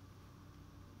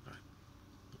 All right.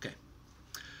 Okay.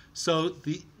 So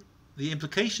the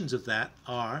implications of that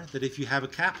are that if you have a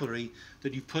capillary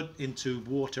that you put into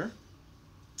water,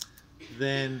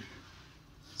 then,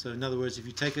 so in other words, if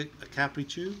you take a capillary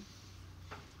tube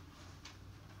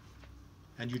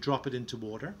and you drop it into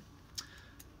water,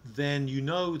 then you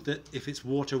know that if it's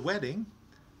water wetting,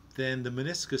 then the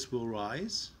meniscus will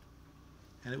rise,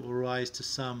 and it will rise to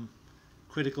some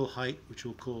critical height, which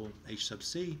we'll call h sub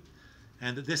c,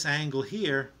 and that this angle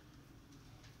here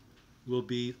will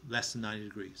be less than 90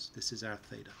 degrees. This is our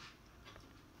theta.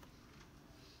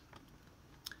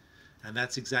 And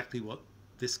that's exactly what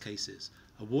this case is.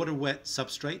 A water wet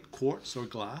substrate, quartz or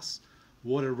glass,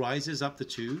 water rises up the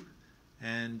tube,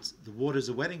 and the water is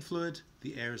a wetting fluid,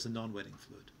 the air is a non-wetting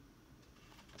fluid.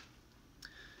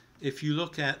 If you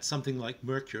look at something like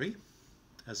mercury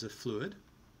as a fluid,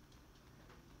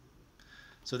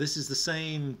 so this is the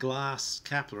same glass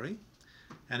capillary,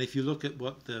 and if you look at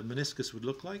what the meniscus would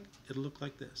look like, it'll look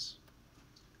like this.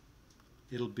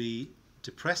 It'll be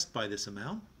depressed by this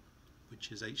amount,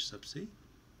 which is h sub c.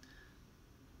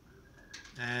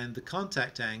 And the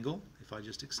contact angle, if I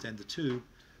just extend the tube,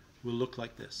 will look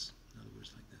like this. In other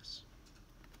words, like this.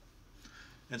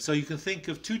 And so you can think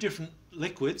of two different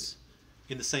liquids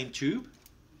in the same tube.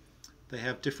 They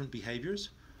have different behaviors.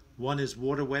 One is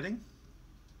water wetting.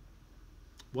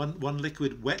 One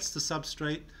liquid wets the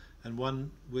substrate, and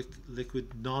one liquid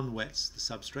non-wets the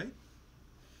substrate.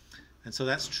 And so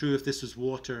that's true if this was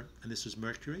water and this was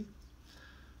mercury.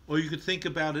 Or you could think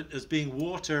about it as being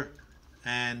water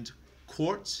and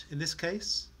quartz in this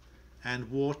case, and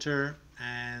water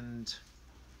and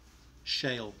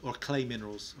shale or clay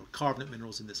minerals or carbonate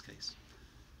minerals in this case.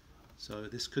 So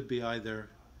this could be either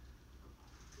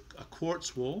a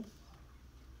quartz wall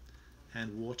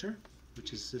and water,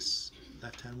 which is this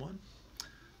left-hand one,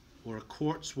 or a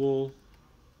quartz wall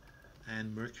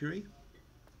and mercury,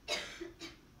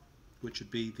 which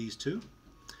would be these two.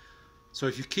 So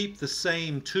if you keep the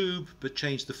same tube but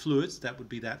change the fluids, that would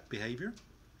be that behavior.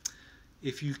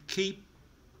 If you keep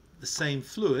the same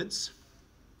fluids,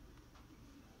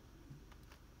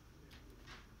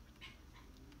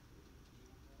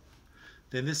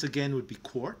 then this again would be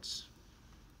quartz,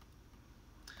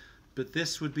 but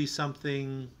this would be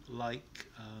something like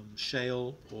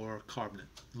shale or carbonate,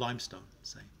 limestone,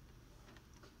 say.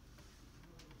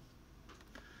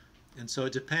 And so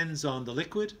it depends on the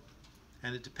liquid,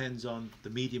 and it depends on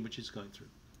the medium which it's going through.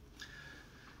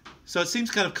 So it seems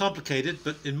kind of complicated,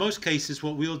 but in most cases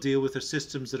what we'll deal with are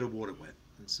systems that are water wet.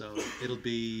 And so it'll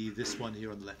be this one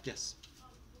here on the left. Yes?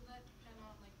 Will that depend on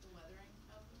like the weathering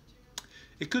of the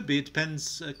material? It could be. It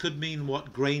depends. It could mean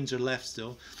what grains are left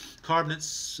still.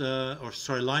 Carbonates,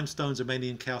 limestones are mainly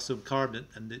in calcium carbonate,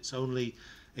 and it's only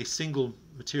a single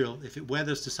material. If it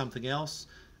weathers to something else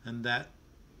and that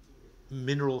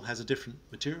mineral has a different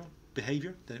material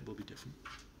behavior, then it will be different.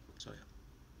 So yeah.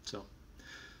 So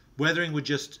Weathering would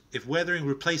just, if weathering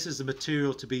replaces the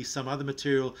material to be some other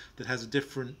material that has a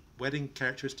different wetting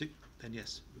characteristic, then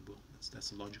yes, it will.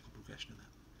 That's a logical progression of that.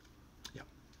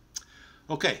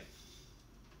 Yeah. Okay.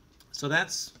 So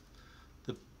that's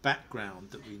the background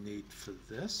that we need for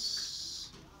this.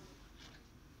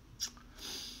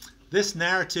 This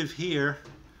narrative here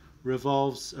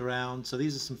revolves around, so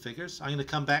these are some figures. I'm going to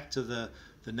come back to the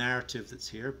narrative that's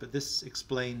here, but this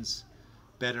explains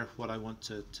better what I want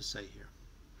to say here.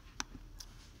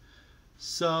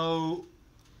 So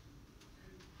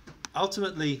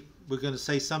ultimately, we're going to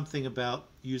say something about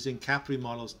using capillary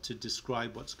models to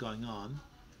describe what's going on.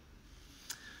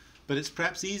 But it's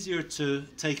perhaps easier to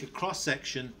take a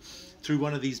cross-section through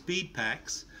one of these bead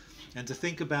packs and to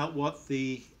think about what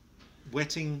the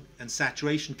wetting and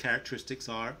saturation characteristics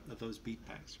are of those bead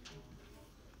packs.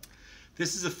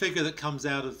 This is a figure that comes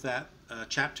out of that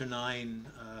Chapter 9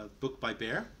 book by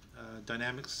Baer,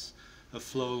 Dynamics of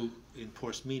Flow in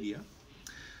Porous Media.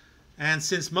 And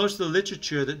since most of the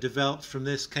literature that developed from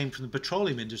this came from the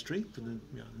petroleum industry, from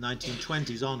the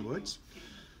 1920s onwards,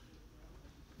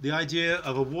 the idea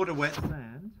of a water-wet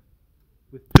sand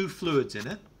with two fluids in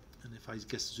it, and if I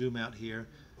just zoom out here,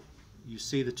 you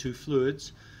see the two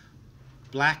fluids.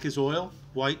 Black is oil,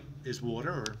 white is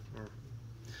water,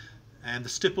 and the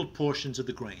stippled portions are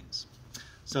the grains.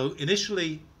 So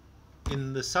initially,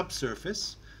 in the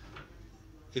subsurface,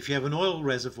 if you have an oil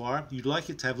reservoir, you'd like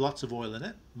it to have lots of oil in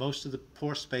it, most of the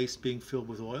pore space being filled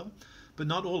with oil, but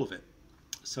not all of it.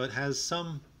 So it has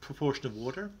some proportion of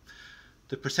water.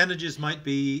 The percentages might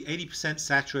be 80%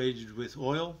 saturated with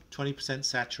oil, 20%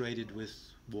 saturated with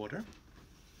water.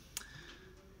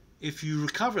 If you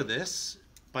recover this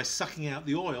by sucking out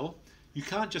the oil, you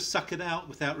can't just suck it out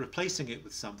without replacing it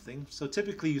with something. So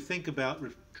typically you think about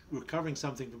recovering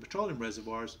something from petroleum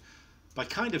reservoirs by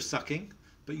kind of sucking,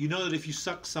 but you know that if you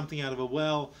suck something out of a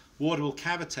well, water will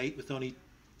cavitate with only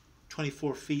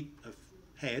 24 feet of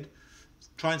head.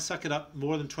 Try and suck it up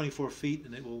more than 24 feet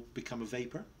and it will become a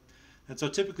vapor. And so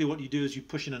typically what you do is you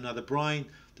push in another brine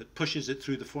that pushes it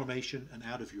through the formation and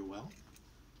out of your well.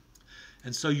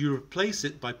 And so you replace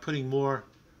it by putting more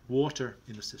water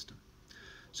in the system.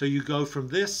 So you go from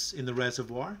this in the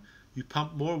reservoir, you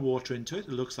pump more water into it,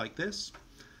 it looks like this,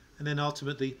 and then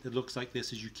ultimately it looks like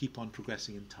this as you keep on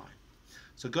progressing in time.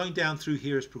 So going down through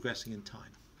here is progressing in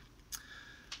time.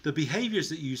 The behaviors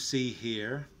that you see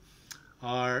here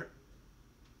are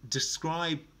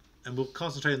described, and we'll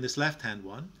concentrate on this left-hand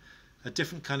one, a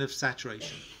different kind of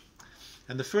saturation.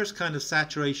 And the first kind of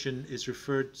saturation is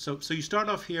referred, so you start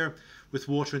off here with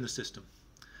water in the system.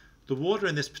 The water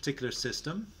in this particular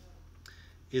system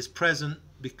is present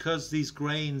because these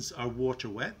grains are water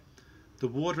wet. The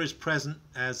water is present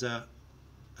as a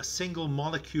single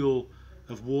molecule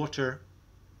of water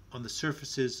on the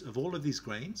surfaces of all of these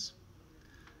grains,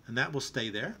 and that will stay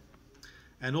there.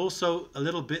 And also a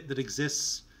little bit that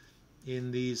exists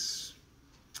in these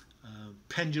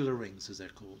pendular rings, as they're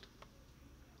called.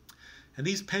 And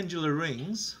these pendular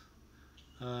rings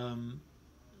are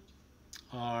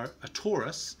a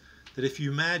torus that if you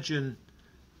imagine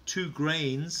two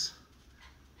grains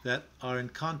that are in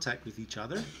contact with each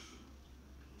other,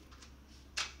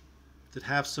 that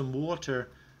have some water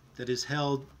that is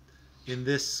held in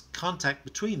this contact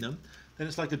between them, then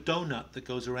it's like a donut that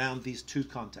goes around these two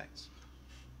contacts,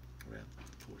 around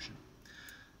the portion.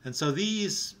 And so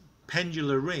these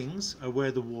pendular rings are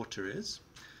where the water is.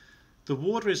 The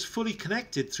water is fully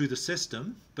connected through the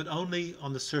system, but only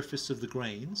on the surface of the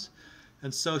grains.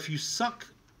 And so if you suck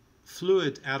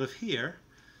fluid out of here,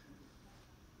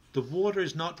 the water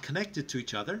is not connected to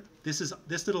each other. This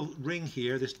little ring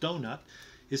here, this donut,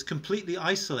 is completely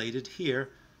isolated here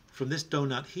from this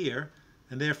donut here,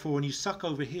 and therefore when you suck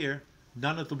over here,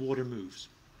 none of the water moves.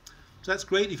 So that's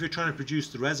great if you're trying to produce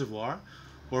the reservoir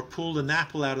or pull the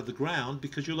napple out of the ground,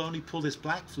 because you'll only pull this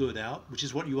black fluid out, which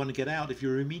is what you want to get out if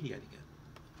you're remediating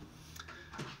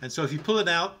it. And so if you pull it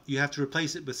out, you have to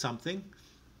replace it with something.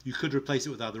 You could replace it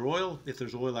with other oil if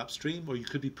there's oil upstream, or you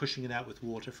could be pushing it out with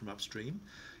water from upstream.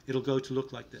 It'll go to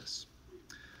look like this.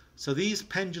 So these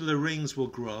pendular rings will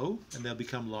grow and they'll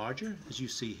become larger, as you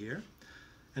see here.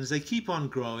 And as they keep on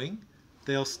growing,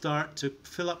 they'll start to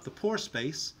fill up the pore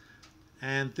space,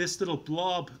 and this little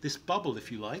blob, this bubble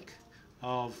if you like,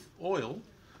 of oil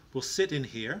will sit in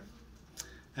here.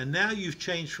 And now you've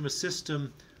changed from a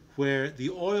system where the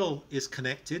oil is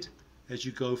connected as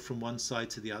you go from one side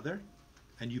to the other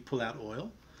and you pull out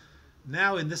oil.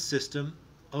 Now in this system,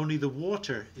 only the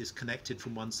water is connected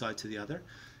from one side to the other.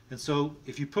 And so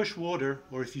if you push water,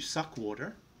 or if you suck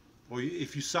water, or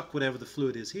if you suck whatever the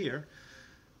fluid is here,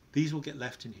 these will get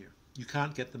left in here. You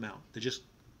can't get them out. They're just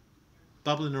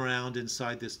bubbling around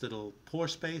inside this little pore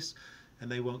space,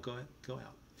 and they won't go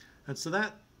out. And so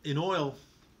that, in oil,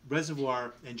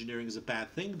 reservoir engineering is a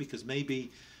bad thing, because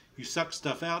maybe you suck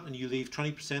stuff out and you leave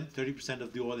 20%, 30%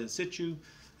 of the oil in situ,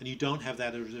 and you don't have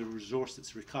that as a resource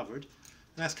that's recovered.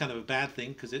 And that's kind of a bad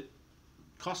thing, because it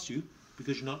costs you,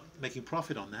 because you're not making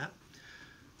profit on that.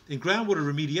 In groundwater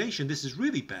remediation, this is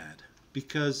really bad,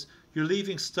 because you're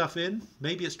leaving stuff in,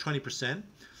 maybe it's 20%,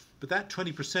 but that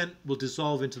 20% will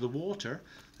dissolve into the water,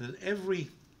 and every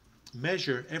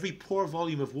measure, every pore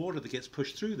volume of water that gets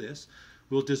pushed through this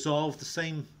will dissolve the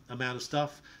same amount of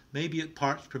stuff, maybe at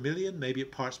parts per million, maybe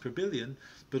at parts per billion,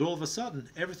 but all of a sudden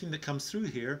everything that comes through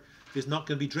here is not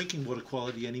going to be drinking water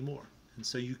quality anymore. And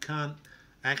so you can't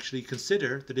actually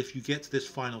consider that if you get to this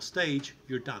final stage,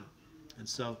 you're done. And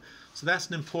so that's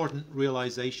an important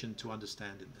realization to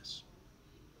understand in this.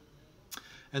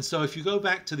 And so if you go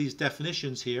back to these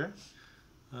definitions here,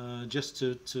 just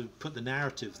to put the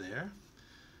narrative there,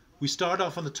 we start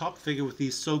off on the top figure with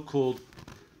these so-called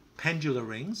pendular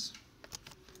rings,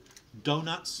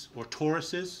 donuts or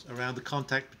toruses around the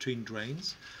contact between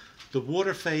drains. The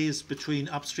water phase between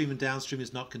upstream and downstream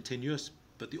is not continuous,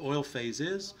 but the oil phase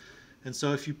is. And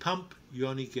so if you pump, you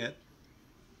only get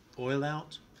oil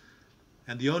out.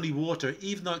 And the only water,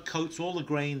 even though it coats all the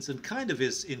grains and kind of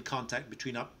is in contact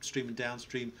between upstream and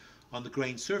downstream on the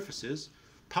grain surfaces,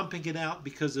 pumping it out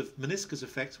because of meniscus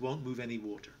effects won't move any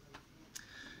water.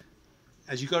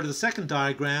 As you go to the second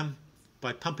diagram,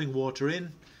 by pumping water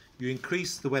in, you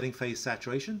increase the wetting phase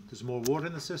saturation. There's more water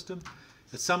in the system.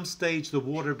 At some stage, the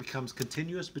water becomes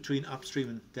continuous between upstream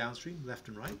and downstream, left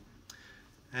and right,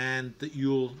 and that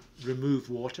you'll remove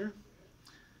water,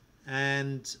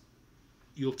 and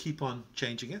you'll keep on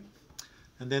changing it.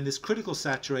 And then this critical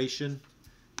saturation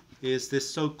is this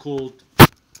so-called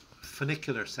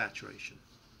funicular saturation.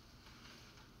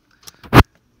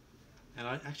 And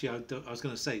I was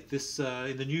going to say, this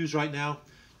in the news right now,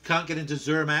 can't get into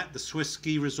Zermatt, the Swiss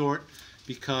ski resort,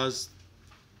 because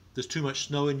there's too much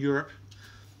snow in Europe.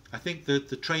 I think that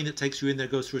the train that takes you in there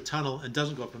goes through a tunnel and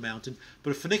doesn't go up a mountain. But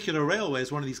a funicular railway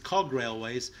is one of these cog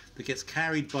railways that gets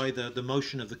carried by the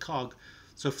motion of the cog.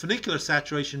 So funicular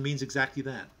saturation means exactly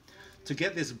that. To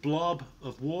get this blob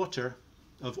of water,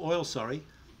 of oil, sorry,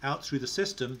 out through the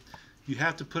system, you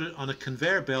have to put it on a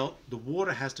conveyor belt. The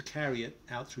water has to carry it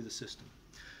out through the system.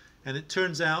 And it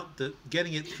turns out that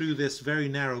getting it through this very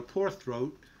narrow pore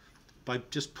throat, by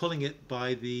just pulling it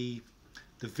by the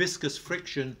viscous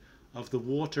friction of the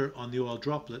water on the oil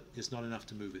droplet, is not enough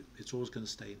to move it. It's always going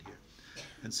to stay in here.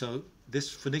 And so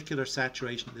this funicular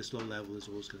saturation at this low level is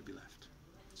always going to be left.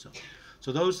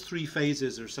 So those three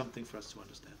phases are something for us to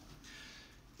understand.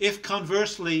 If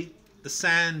conversely the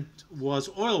sand was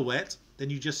oil wet, then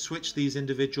you just switch these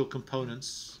individual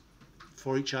components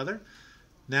for each other.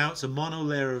 Now it's a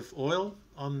monolayer of oil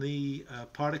on the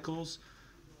particles.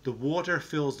 The water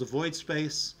fills the void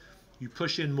space. You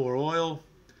push in more oil,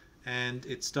 and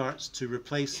it starts to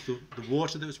replace the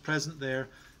water that was present there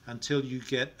until you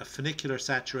get a funicular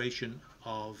saturation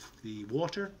of the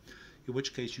water, in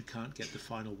which case you can't get the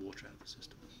final water out of the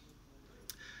system.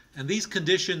 And these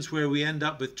conditions where we end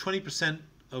up with 20%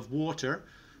 of water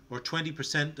or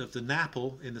 20% of the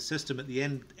NAPL in the system at the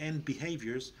end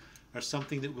behaviors are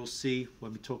something that we'll see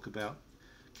when we talk about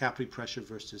capillary pressure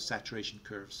versus saturation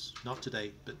curves. Not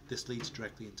today, but this leads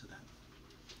directly into that.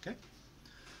 Okay?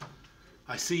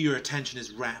 I see your attention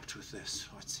is rapt with this.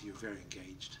 I see you're very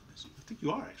engaged in this. I think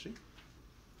you are, actually.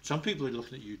 Some people are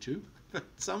looking at YouTube.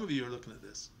 Some of you are looking at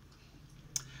this.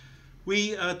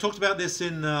 We talked about this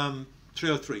in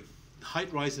 303,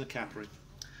 height rise in a capillary.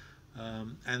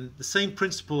 And the same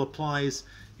principle applies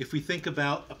if we think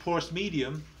about a porous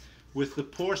medium, with the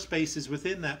pore spaces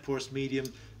within that porous medium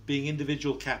being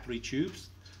individual capillary tubes,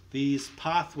 these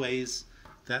pathways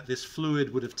that this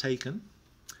fluid would have taken.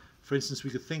 For instance, we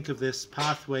could think of this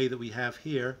pathway that we have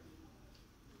here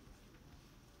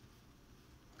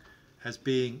as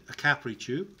being a capillary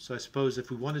tube. So I suppose if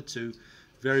we wanted to,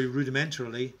 very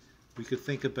rudimentarily, we could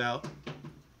think about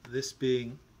this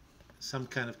being some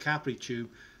kind of capillary tube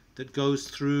that goes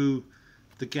through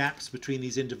the gaps between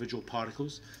these individual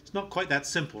particles. It's not quite that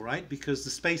simple, right? Because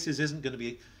the spaces isn't going to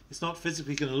be, it's not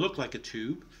physically going to look like a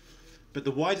tube, but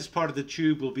the widest part of the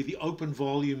tube will be the open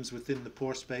volumes within the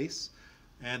pore space,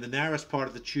 and the narrowest part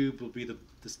of the tube will be the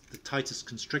tightest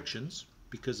constrictions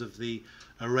because of the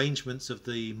arrangements of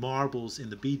the marbles in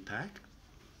the bead pack.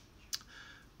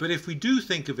 But if we do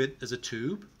think of it as a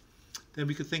tube, then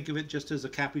we could think of it just as a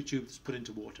capillary tube that's put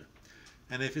into water.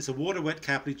 And if it's a water-wet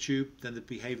capillary tube, then the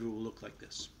behavior will look like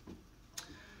this.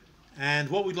 And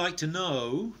what we'd like to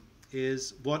know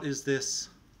is, what is this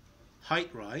height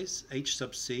rise, h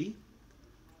sub c,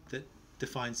 that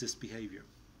defines this behavior.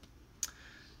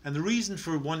 And the reason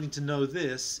for wanting to know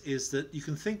this is that you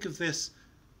can think of this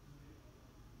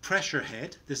pressure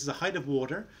head. This is a height of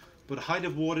water, but a height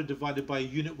of water divided by a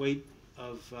unit weight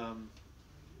of, a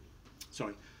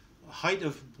height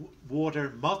of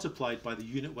water multiplied by the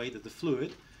unit weight of the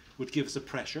fluid would give us a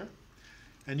pressure.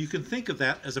 And you can think of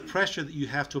that as a pressure that you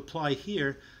have to apply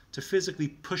here to physically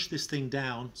push this thing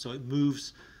down so it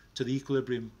moves to the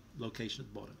equilibrium location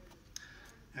at the bottom.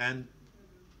 And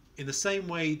in the same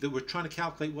way that we're trying to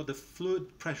calculate what the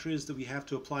fluid pressure is that we have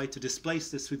to apply to displace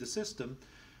this through the system,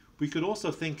 we could also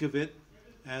think of it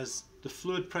as the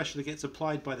fluid pressure that gets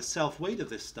applied by the self-weight of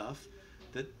this stuff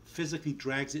that physically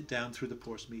drags it down through the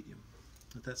porous medium.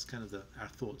 But that's kind of our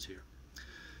thoughts here.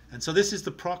 And so this is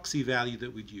the proxy value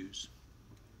that we'd use.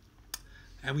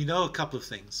 And we know a couple of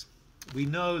things. We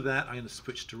know that, I'm going to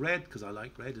switch to red because I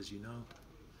like red, as you know.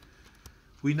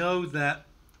 We know that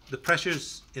the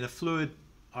pressures in a fluid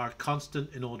are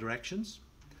constant in all directions.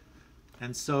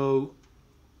 And so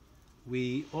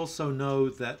we also know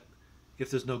that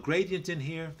if there's no gradient in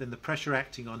here, then the pressure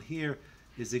acting on here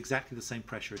is exactly the same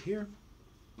pressure here.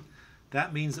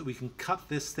 That means that we can cut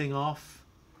this thing off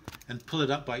and pull it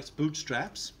up by its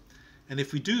bootstraps. And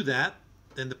if we do that,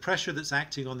 then the pressure that's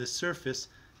acting on this surface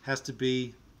has to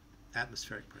be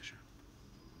atmospheric pressure,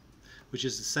 which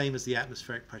is the same as the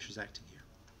atmospheric pressures acting here.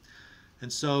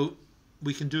 And so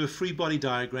we can do a free body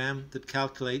diagram that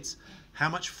calculates how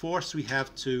much force we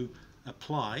have to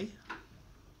apply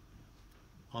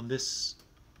on this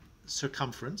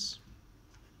circumference,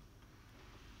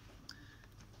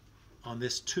 on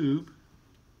this tube,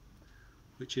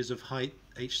 which is of height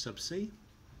h sub c,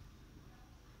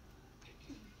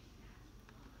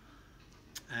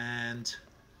 and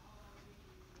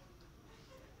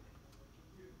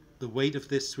the weight of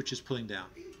this which is pulling down.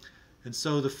 And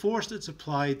so the force that's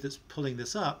applied that's pulling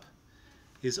this up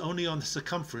is only on the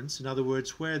circumference, in other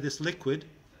words, where this liquid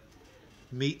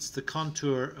meets the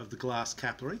contour of the glass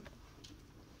capillary.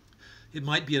 It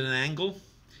might be at an angle,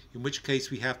 in which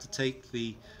case we have to take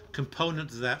the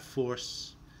component of that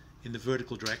force in the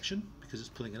vertical direction because it's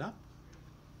pulling it up.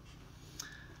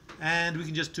 And we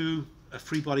can just do a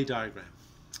free body diagram.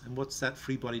 And what's that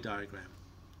free body diagram?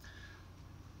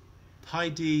 Pi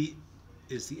d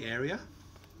is the area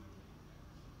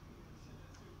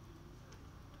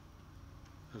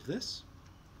of this.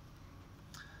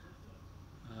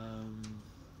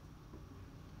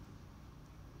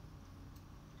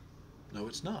 No,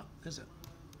 it's not, is it?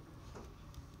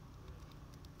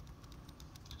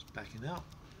 Just backing out.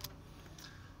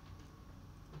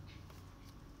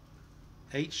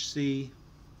 hc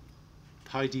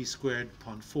pi d squared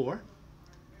upon 4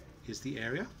 is the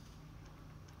area.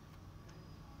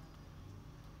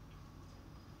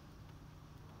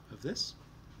 Of this.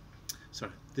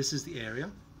 Sorry, this is the area.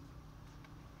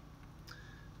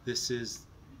 This is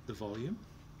the volume.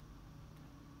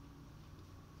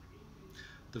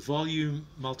 The volume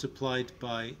multiplied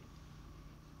by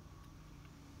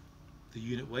the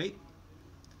unit weight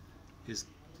is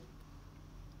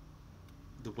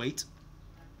the weight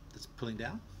that's pulling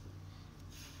down.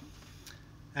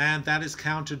 And that is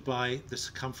counted by the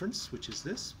circumference, which is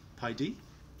this, pi d,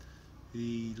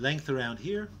 the length around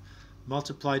here,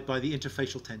 multiplied by the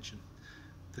interfacial tension,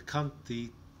 the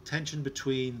tension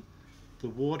between the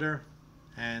water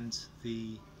and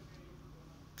the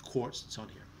quartz that's on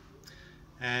here.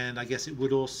 And I guess it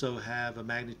would also have a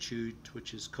magnitude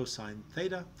which is cosine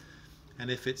theta, and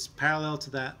if it's parallel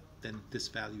to that, then this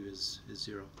value is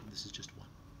 0, and this is just 1.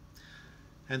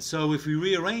 And so if we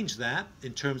rearrange that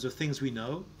in terms of things we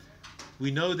know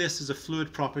this is a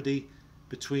fluid property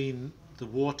between the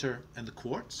water and the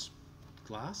quartz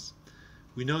glass.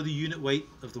 We know the unit weight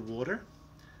of the water,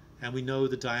 and we know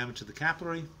the diameter of the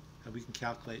capillary, and we can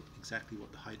calculate exactly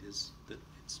what the height is that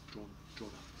it's drawn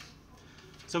up.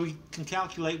 So we can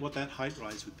calculate what that height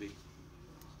rise would be.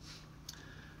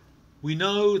 We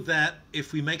know that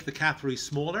if we make the capillary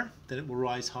smaller, then it will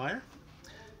rise higher.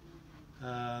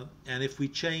 And if we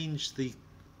change the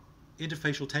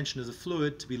interfacial tension of the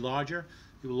fluid to be larger,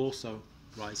 it will also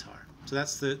rise higher. So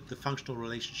that's the functional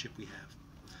relationship we have.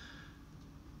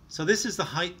 So this is the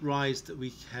height rise that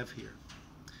we have here.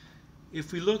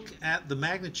 If we look at the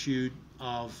magnitude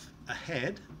of a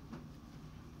head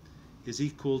is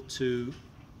equal to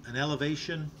an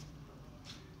elevation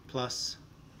plus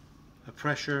a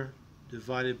pressure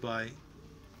divided by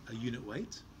a unit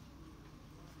weight,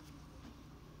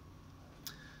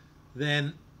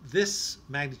 then this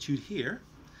magnitude here,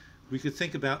 we could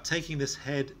think about taking this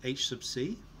head h sub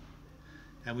c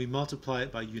and we multiply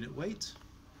it by unit weight,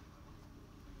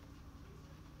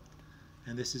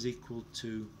 and this is equal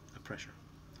to a pressure,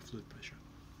 a fluid pressure.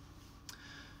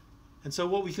 And so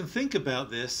what we can think about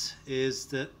this is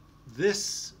that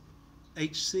this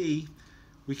HC,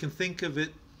 we can think of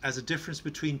it as a difference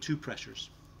between two pressures.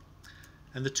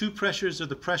 And the two pressures are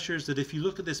the pressures that, if you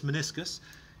look at this meniscus,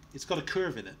 it's got a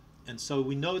curve in it. And so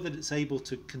we know that it's able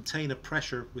to contain a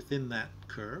pressure within that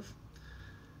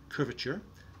curvature.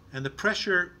 And the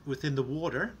pressure within the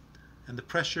water and the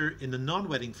pressure in the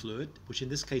non-wetting fluid, which in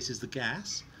this case is the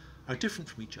gas, are different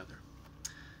from each other.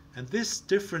 And this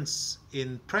difference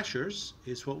in pressures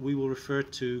is what we will refer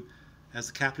to as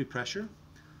the capillary pressure,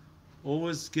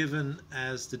 always given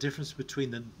as the difference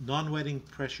between the non-wetting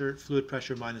pressure, fluid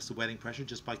pressure, minus the wetting pressure,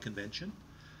 just by convention.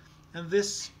 And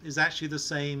this is actually the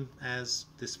same as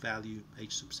this value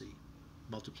H sub C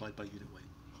multiplied by unit weight.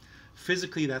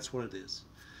 Physically, that's what it is.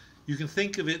 You can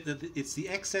think of it that it's the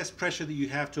excess pressure that you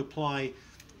have to apply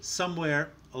somewhere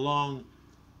along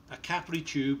a capillary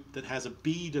tube that has a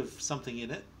bead of something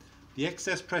in it. The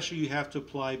excess pressure you have to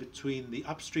apply between the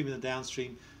upstream and the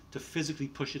downstream to physically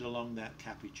push it along that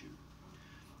capillary tube.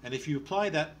 And if you apply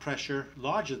that pressure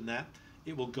larger than that,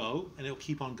 it will go, and it will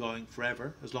keep on going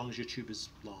forever as long as your tube is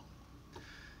long.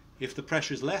 If the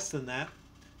pressure is less than that,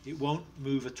 it won't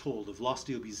move at all. The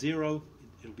velocity will be zero,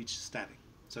 it'll be static.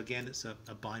 So again, it's a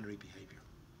binary behavior.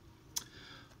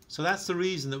 So that's the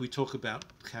reason that we talk about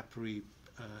capillary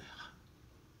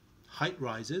height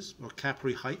rises, or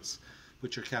capillary heights,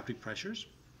 which are capillary pressures.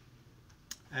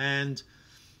 And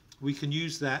we can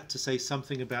use that to say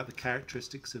something about the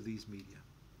characteristics of these media.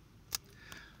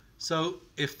 So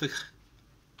if the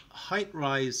height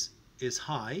rise is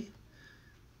high,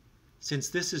 since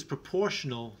this is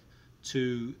proportional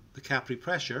to the capillary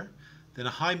pressure, then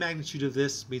a high magnitude of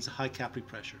this means a high capillary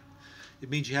pressure. It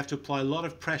means you have to apply a lot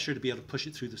of pressure to be able to push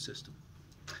it through the system.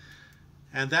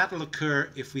 And that will occur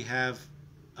if we have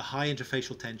a high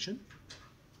interfacial tension,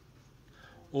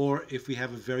 or if we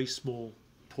have a very small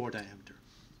pore diameter.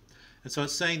 And so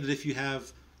it's saying that if you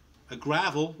have a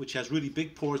gravel which has really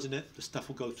big pores in it, the stuff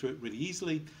will go through it really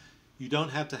easily. You don't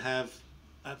have to have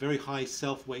a very high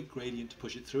self-weight gradient to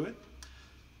push it through it.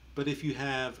 But if you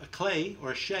have a clay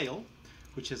or a shale,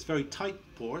 which has very tight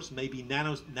pores, maybe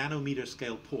nanometer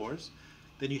scale pores,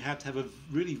 then you have to have a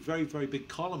really very, very big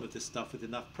column of this stuff with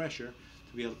enough pressure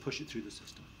to be able to push it through the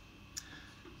system.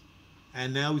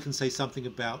 And now we can say something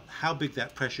about how big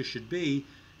that pressure should be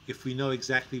if we know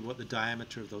exactly what the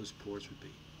diameter of those pores would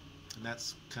be. And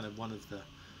that's kind of one of the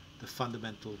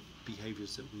fundamental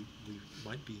behaviors that we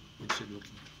might be interested in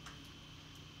looking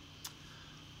at.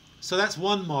 So that's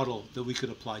one model that we could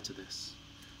apply to this.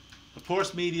 A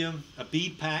porous medium, a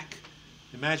bead pack.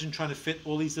 Imagine trying to fit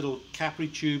all these little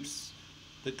capillary tubes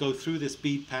that go through this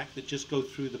bead pack that just go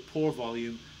through the pore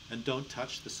volume and don't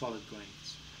touch the solid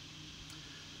grains.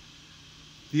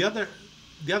 The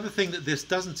other thing that this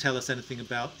doesn't tell us anything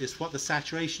about is what the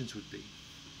saturations would be.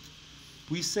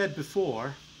 We said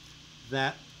before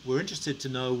that we're interested to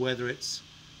know whether it's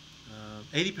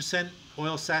 80%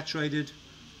 oil saturated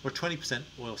or 20%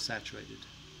 oil saturated.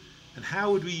 And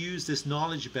how would we use this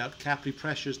knowledge about capillary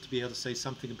pressures to be able to say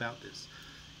something about this?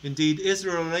 Indeed, is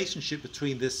there a relationship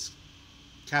between this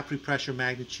capillary pressure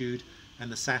magnitude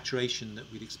and the saturation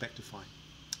that we'd expect to find?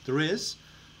 There is,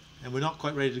 and we're not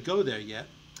quite ready to go there yet.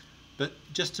 But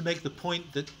just to make the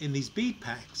point that in these bead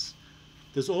packs,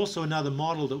 there's also another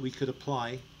model that we could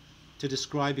apply to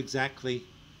describe exactly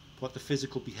what the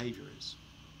physical behavior is.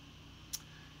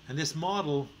 And this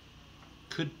model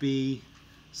could be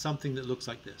something that looks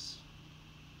like this.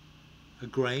 A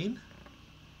grain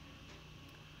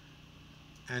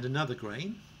and another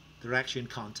grain. They're actually in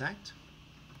contact.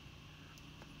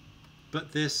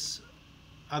 But this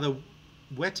other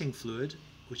wetting fluid,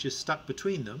 which is stuck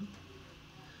between them,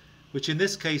 which in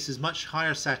this case is much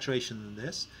higher saturation than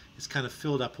this. It's kind of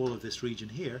filled up all of this region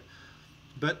here.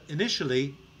 But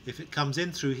initially, if it comes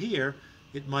in through here,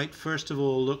 it might first of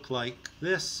all look like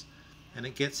this, and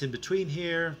it gets in between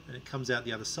here, and it comes out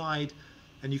the other side.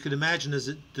 And you can imagine as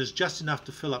there's just enough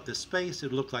to fill up this space, it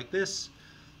would look like this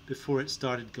before it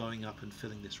started going up and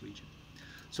filling this region.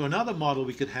 So another model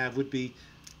we could have would be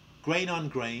grain on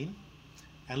grain,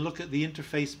 and look at the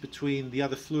interface between the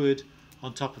other fluid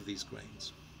on top of these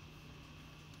grains.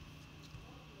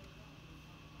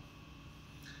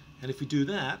 And if we do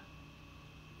that,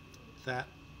 that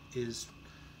is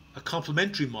a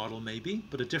complementary model maybe,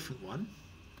 but a different one.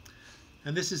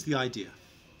 And this is the idea.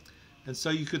 And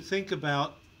so you could think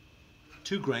about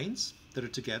two grains that are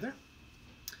together.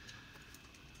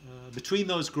 Between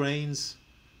those grains,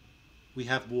 we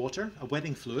have water, a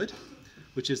wetting fluid,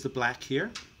 which is the black here.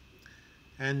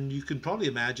 And you can probably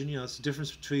imagine, it's the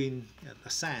difference between a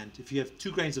sand. If you have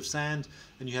 2 grains of sand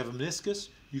and you have a meniscus,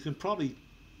 you can probably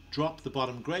drop the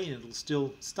bottom grain and it'll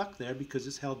still stuck there because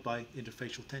it's held by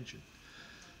interfacial tension.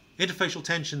 Interfacial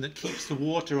tension that keeps the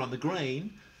water on the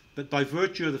grain, but by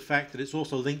virtue of the fact that it's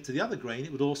also linked to the other grain,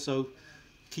 it would also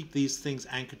keep these things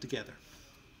anchored together.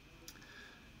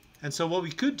 And so what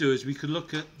we could do is we could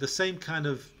look at the same kind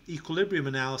of equilibrium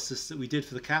analysis that we did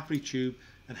for the capillary tube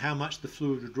and how much the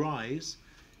fluid would rise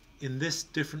in this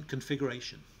different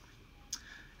configuration.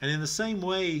 And in the same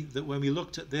way that when we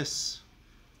looked at this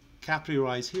capillary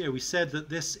rise here, we said that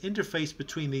this interface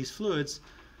between these fluids,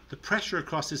 the pressure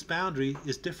across this boundary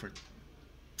is different.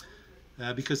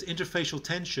 Because interfacial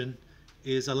tension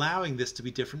is allowing this to be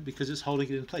different because it's holding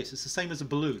it in place. It's the same as a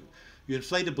balloon. You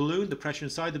inflate a balloon, the pressure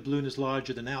inside the balloon is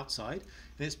larger than outside,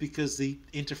 and it's because the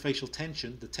interfacial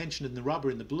tension, the tension in the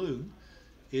rubber in the balloon,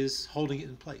 is holding it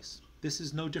in place. This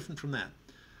is no different from that.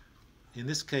 In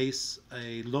this case,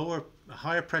 a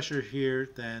higher pressure here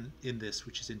than in this,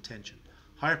 which is in tension.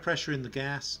 Higher pressure in the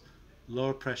gas,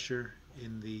 lower pressure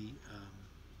in the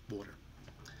water.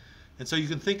 And so you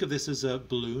can think of this as a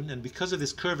balloon, and because of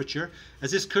this curvature,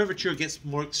 as this curvature gets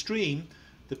more extreme,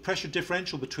 the pressure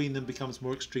differential between them becomes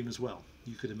more extreme as well,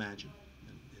 you could imagine.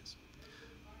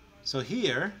 So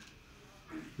here,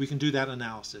 we can do that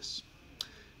analysis.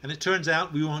 And it turns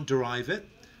out we won't derive it,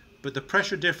 but the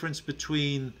pressure difference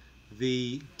between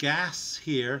the gas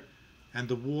here and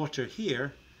the water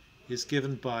here is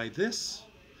given by this,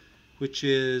 which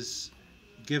is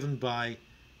given by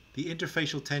the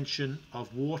interfacial tension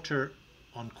of water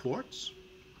on quartz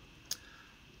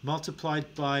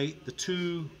multiplied by the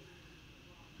 2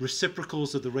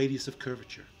 reciprocals of the radius of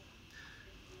curvature.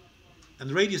 And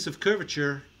the radius of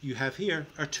curvature you have here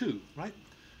are 2, right?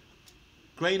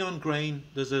 Grain on grain,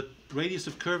 there's a radius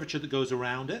of curvature that goes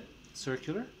around it,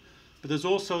 circular, but there's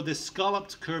also this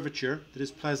scalloped curvature that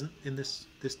is present in this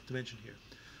dimension here.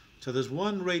 So there's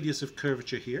one radius of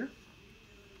curvature here,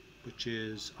 which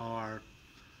is R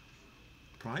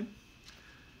prime.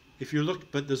 If you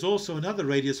look, but there's also another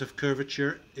radius of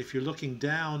curvature. If you're looking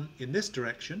down in this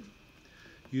direction,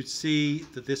 you'd see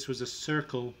that this was a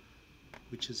circle,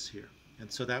 which is here,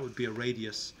 and so that would be a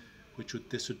radius,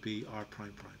 this would be R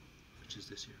prime prime, which is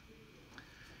this here.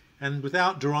 And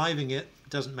without deriving it, it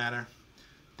doesn't matter.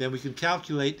 Then we can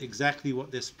calculate exactly what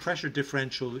this pressure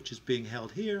differential, which is being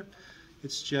held here,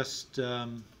 it's just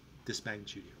this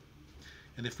magnitude here.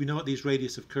 And if we know what these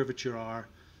radius of curvature are,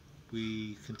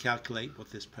 we can calculate what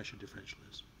this pressure differential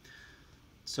is.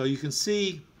 So you can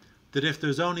see that if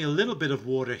there's only a little bit of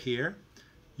water here,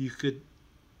 you could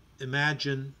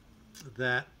imagine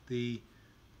that the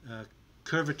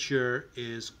curvature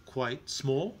is quite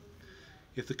small.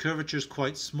 If the curvature is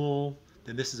quite small,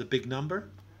 then this is a big number,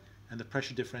 and the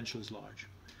pressure differential is large.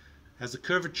 As the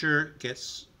curvature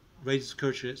gets, radius of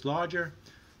curvature gets larger,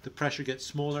 the pressure gets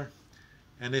smaller,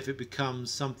 and if it becomes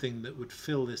something that would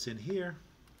fill this in here,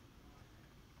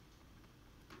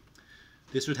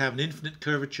 this would have an infinite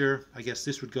curvature. I guess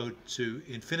this would go to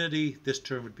infinity. This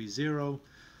term would be 0,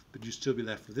 but you'd still be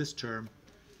left with this term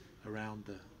around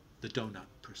the donut,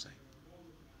 per se.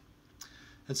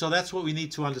 And so that's what we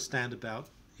need to understand about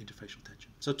interfacial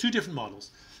tension. So 2 different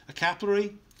models. A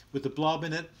capillary with the blob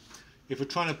in it. If we're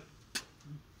trying to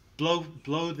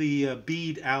blow the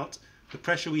bead out, the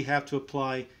pressure we have to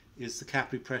apply is the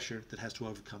capillary pressure that has to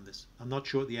overcome this. I'm not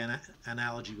sure what the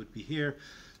analogy would be here,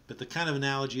 but the kind of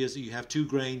analogy is that you have 2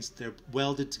 grains, they're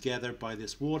welded together by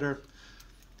this water.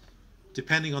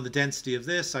 Depending on the density of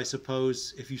this, I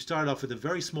suppose, if you start off with a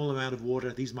very small amount of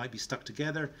water, these might be stuck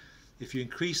together. If you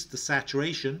increase the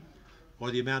saturation,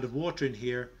 or the amount of water in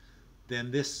here,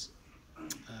 then this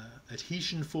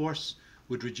adhesion force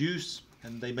would reduce,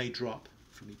 and they may drop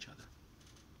from each other.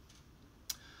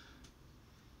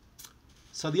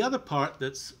 So the other part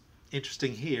that's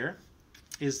interesting here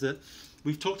is that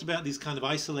we've talked about these kind of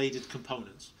isolated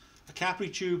components. A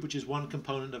capillary tube, which is one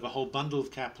component of a whole bundle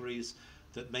of capillaries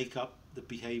that make up the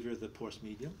behavior of the porous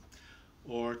medium,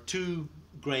 or 2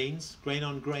 grains, grain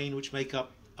on grain, which make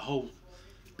up a whole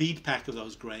bead pack of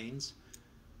those grains.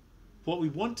 What we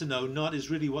want to know not is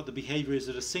really what the behavior is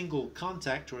at a single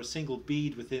contact or a single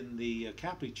bead within the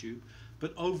capillary tube,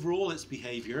 but overall its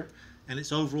behavior and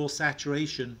its overall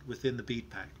saturation within the bead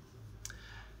pack.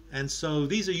 And so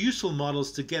these are useful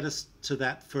models to get us to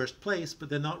that first place, but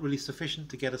they're not really sufficient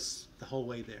to get us the whole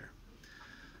way there.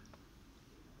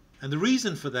 And the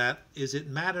reason for that is it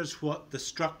matters what the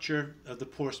structure of the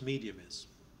porous medium is.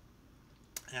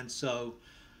 And so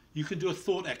you can do a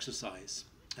thought exercise.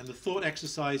 And the thought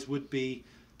exercise would be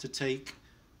to take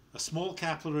a small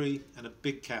capillary and a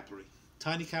big capillary.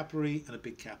 tiny capillary and a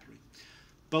big capillary.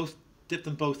 Both dip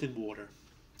them both in water.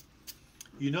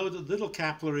 You know the little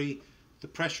capillary, the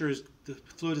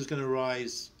fluid is going to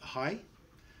rise high.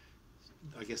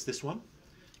 I guess this one.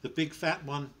 The big fat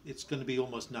one, it's going to be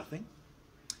almost nothing.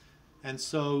 And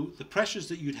so the pressures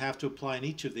that you'd have to apply in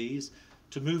each of these,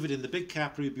 to move it in the big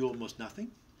capillary would be almost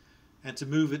nothing. And to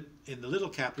move it in the little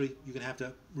capillary, you're going to have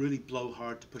to really blow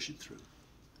hard to push it through.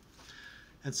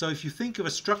 And so if you think of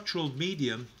a structural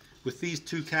medium with these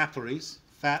two capillaries,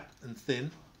 fat and thin,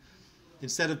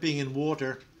 instead of being in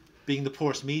water, being the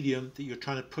porous medium that you're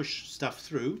trying to push stuff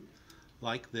through,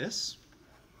 like this.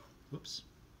 Whoops.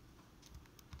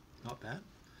 Not that,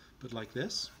 but like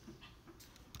this.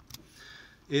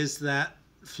 Is that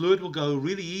fluid will go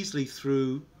really easily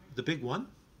through the big one,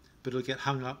 but it'll get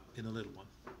hung up in the little one.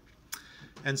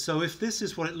 And so if this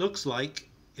is what it looks like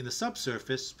in the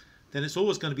subsurface, then it's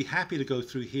always going to be happy to go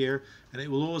through here, and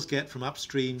it will always get from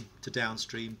upstream to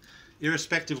downstream,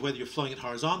 irrespective of whether you're flowing it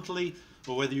horizontally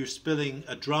or whether you're spilling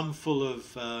a drum full of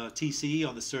TCE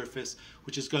on the surface,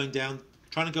 which is going down,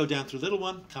 trying to go down through the little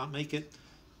one, can't make it,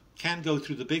 can go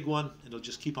through the big one, and it'll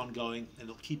just keep on going, and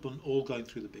it'll keep on all going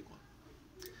through the big one.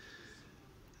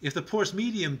 If the porous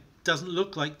medium doesn't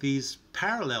look like these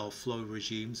parallel flow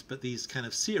regimes, but these kind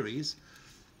of series,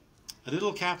 a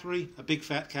little capillary, a big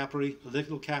fat capillary, a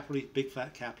little capillary, big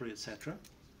fat capillary, etc.,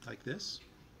 like this,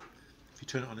 if you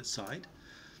turn it on its side,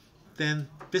 then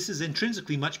this is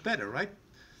intrinsically much better, right?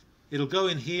 It'll go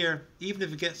in here, even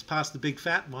if it gets past the big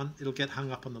fat one, it'll get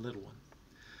hung up on the little one.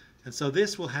 And so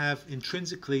this will have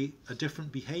intrinsically a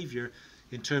different behavior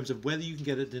in terms of whether you can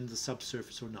get it into the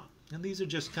subsurface or not. And these are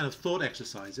just kind of thought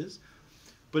exercises,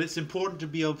 but it's important to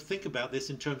be able to think about this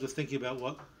in terms of thinking about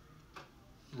what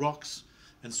rocks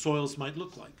and soils might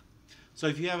look like. So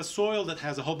if you have a soil that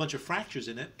has a whole bunch of fractures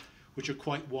in it, which are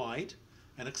quite wide,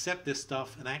 and accept this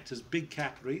stuff and act as big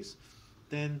capillaries,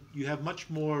 then you have much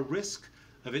more risk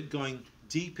of it going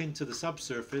deep into the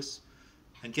subsurface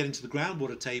and getting to the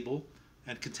groundwater table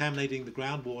and contaminating the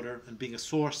groundwater and being a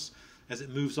source as it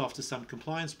moves off to some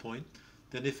compliance point,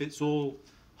 than if it's all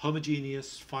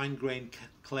homogeneous, fine-grained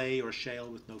clay or shale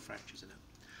with no fractures in it.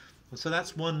 And so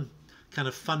that's one kind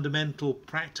of fundamental,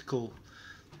 practical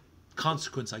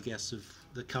consequence, I guess,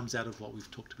 that comes out of what we've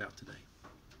talked about today.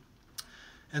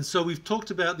 And so we've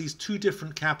talked about these two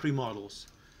different capillary models.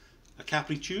 A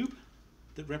capillary tube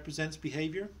that represents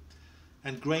behavior,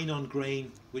 and grain on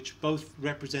grain, which both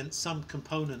represent some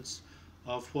components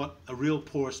of what a real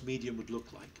porous medium would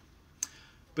look like.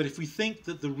 But if we think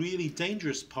that the really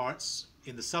dangerous parts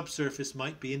in the subsurface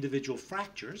might be individual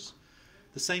fractures,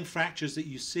 the same fractures that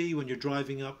you see when you're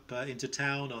driving up into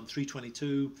town on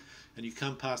 322 and you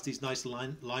come past these nice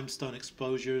limestone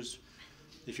exposures.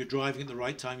 If you're driving at the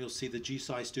right time, you'll see the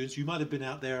GSci students. You might have been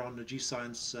out there on the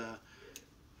G-Science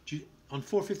on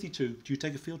 452. Do you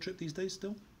take a field trip these days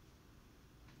still?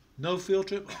 No field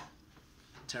trip? Oh,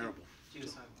 terrible.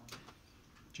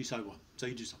 GSci 1. So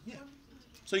you do something. Yeah.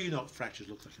 So you know what fractures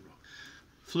look like in rock.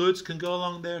 Fluids can go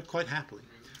along there quite happily.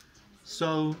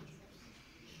 So,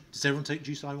 does everyone take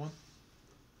GSci 1?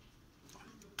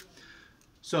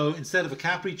 So instead of a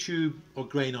capillary tube or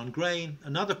grain on grain,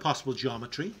 another possible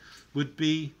geometry would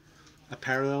be a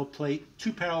parallel plate,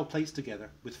 two parallel plates together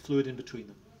with fluid in between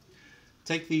them.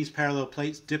 Take these parallel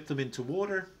plates, dip them into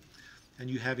water, and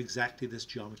you have exactly this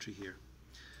geometry here.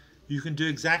 You can do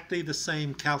exactly the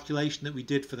same calculation that we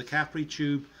did for the capillary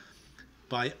tube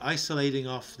by isolating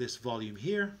off this volume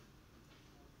here.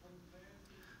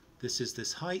 This is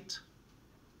this height.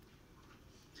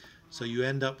 So you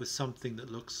end up with something that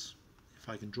looks, if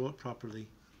I can draw it properly,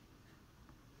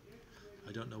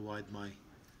 I don't know why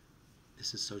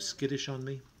this is so skittish on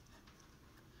me.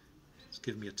 It's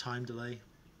giving me a time delay.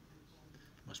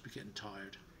 Must be getting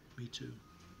tired. Me too.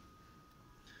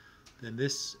 Then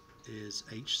this is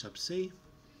H sub C.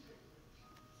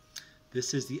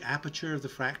 This is the aperture of the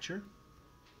fracture.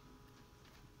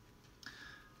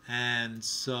 And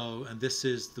this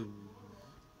is the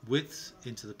width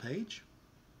into the page.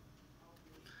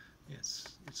 Yes,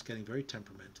 it's getting very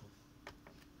temperamental.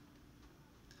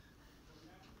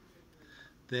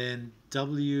 Then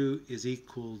W is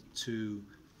equal to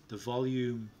the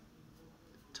volume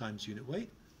times unit weight.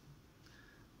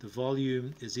 The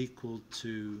volume is equal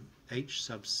to H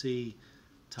sub C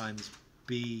times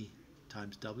B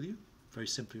times W. Very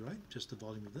simply, right? Just the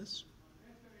volume of this.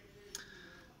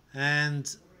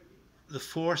 And the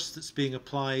force that's being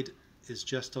applied is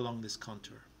just along this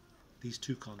contour, these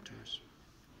two contours.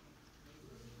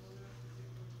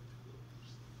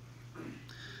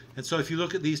 And so if you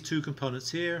look at these two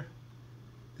components here,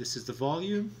 this is the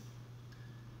volume,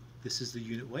 this is the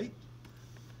unit weight.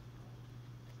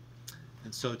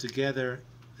 And so together,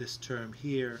 this term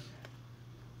here,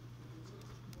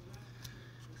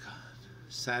 God,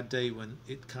 sad day when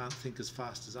it can't think as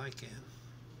fast as I can,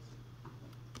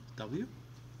 W.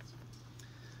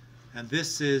 And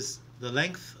this is the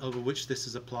length over which this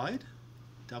is applied,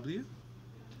 W.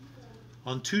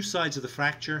 On two sides of the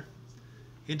fracture,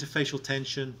 interfacial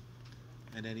tension,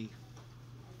 and any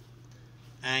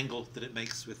angle that it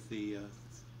makes with the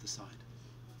side.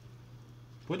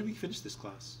 When did we finish this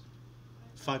class?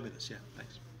 5 minutes, yeah,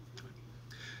 thanks.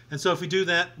 And so if we do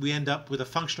that, we end up with a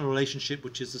functional relationship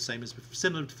which is the same as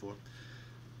similar to before.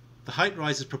 The height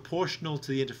rise is proportional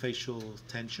to the interfacial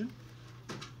tension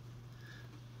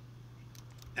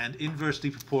and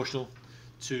inversely proportional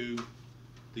to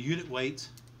the unit weight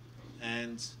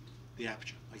and the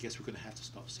aperture. I guess we're going to have to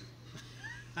stop soon.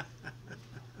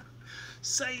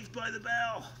 Saved by the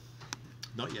bell!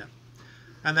 Not yet.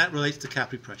 And that relates to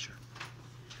capillary pressure.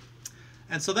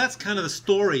 And so that's kind of the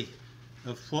story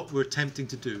of what we're attempting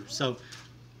to do. So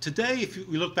today, if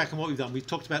we look back on what we've done, we've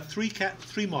talked about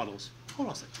three models. Hold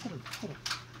on a second. Hold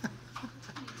on.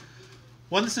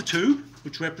 One is a tube,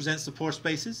 which represents the pore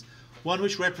spaces. One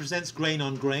which represents grain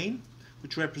on grain,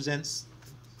 which represents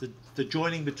the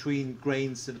joining between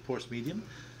grains in the porous medium.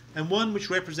 And one which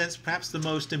represents perhaps the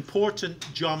most important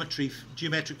geometric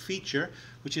feature,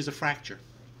 which is a fracture.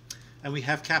 And we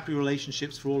have capillary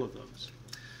relationships for all of those.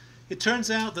 It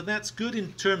turns out that that's good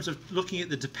in terms of looking at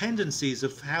the dependencies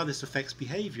of how this affects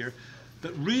behavior,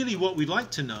 but really what we'd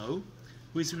like to know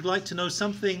is we'd like to know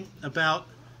something about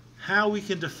how we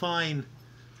can define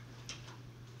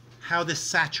how this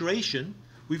saturation,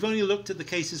 we've only looked at the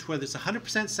cases where it's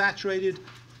 100% saturated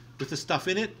with the stuff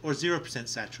in it or 0%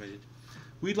 saturated.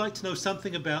 We'd like to know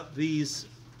something about these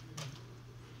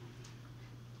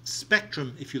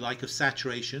spectrum, if you like, of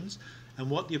saturations and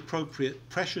what the appropriate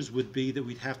pressures would be that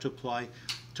we'd have to apply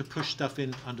to push stuff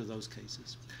in under those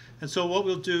cases. And so what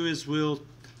we'll do is we'll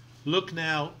look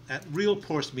now at real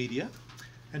porous media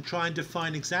and try and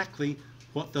define exactly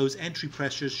what those entry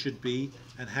pressures should be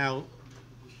and how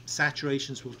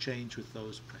saturations will change with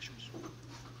those pressures.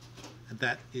 And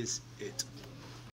that is it.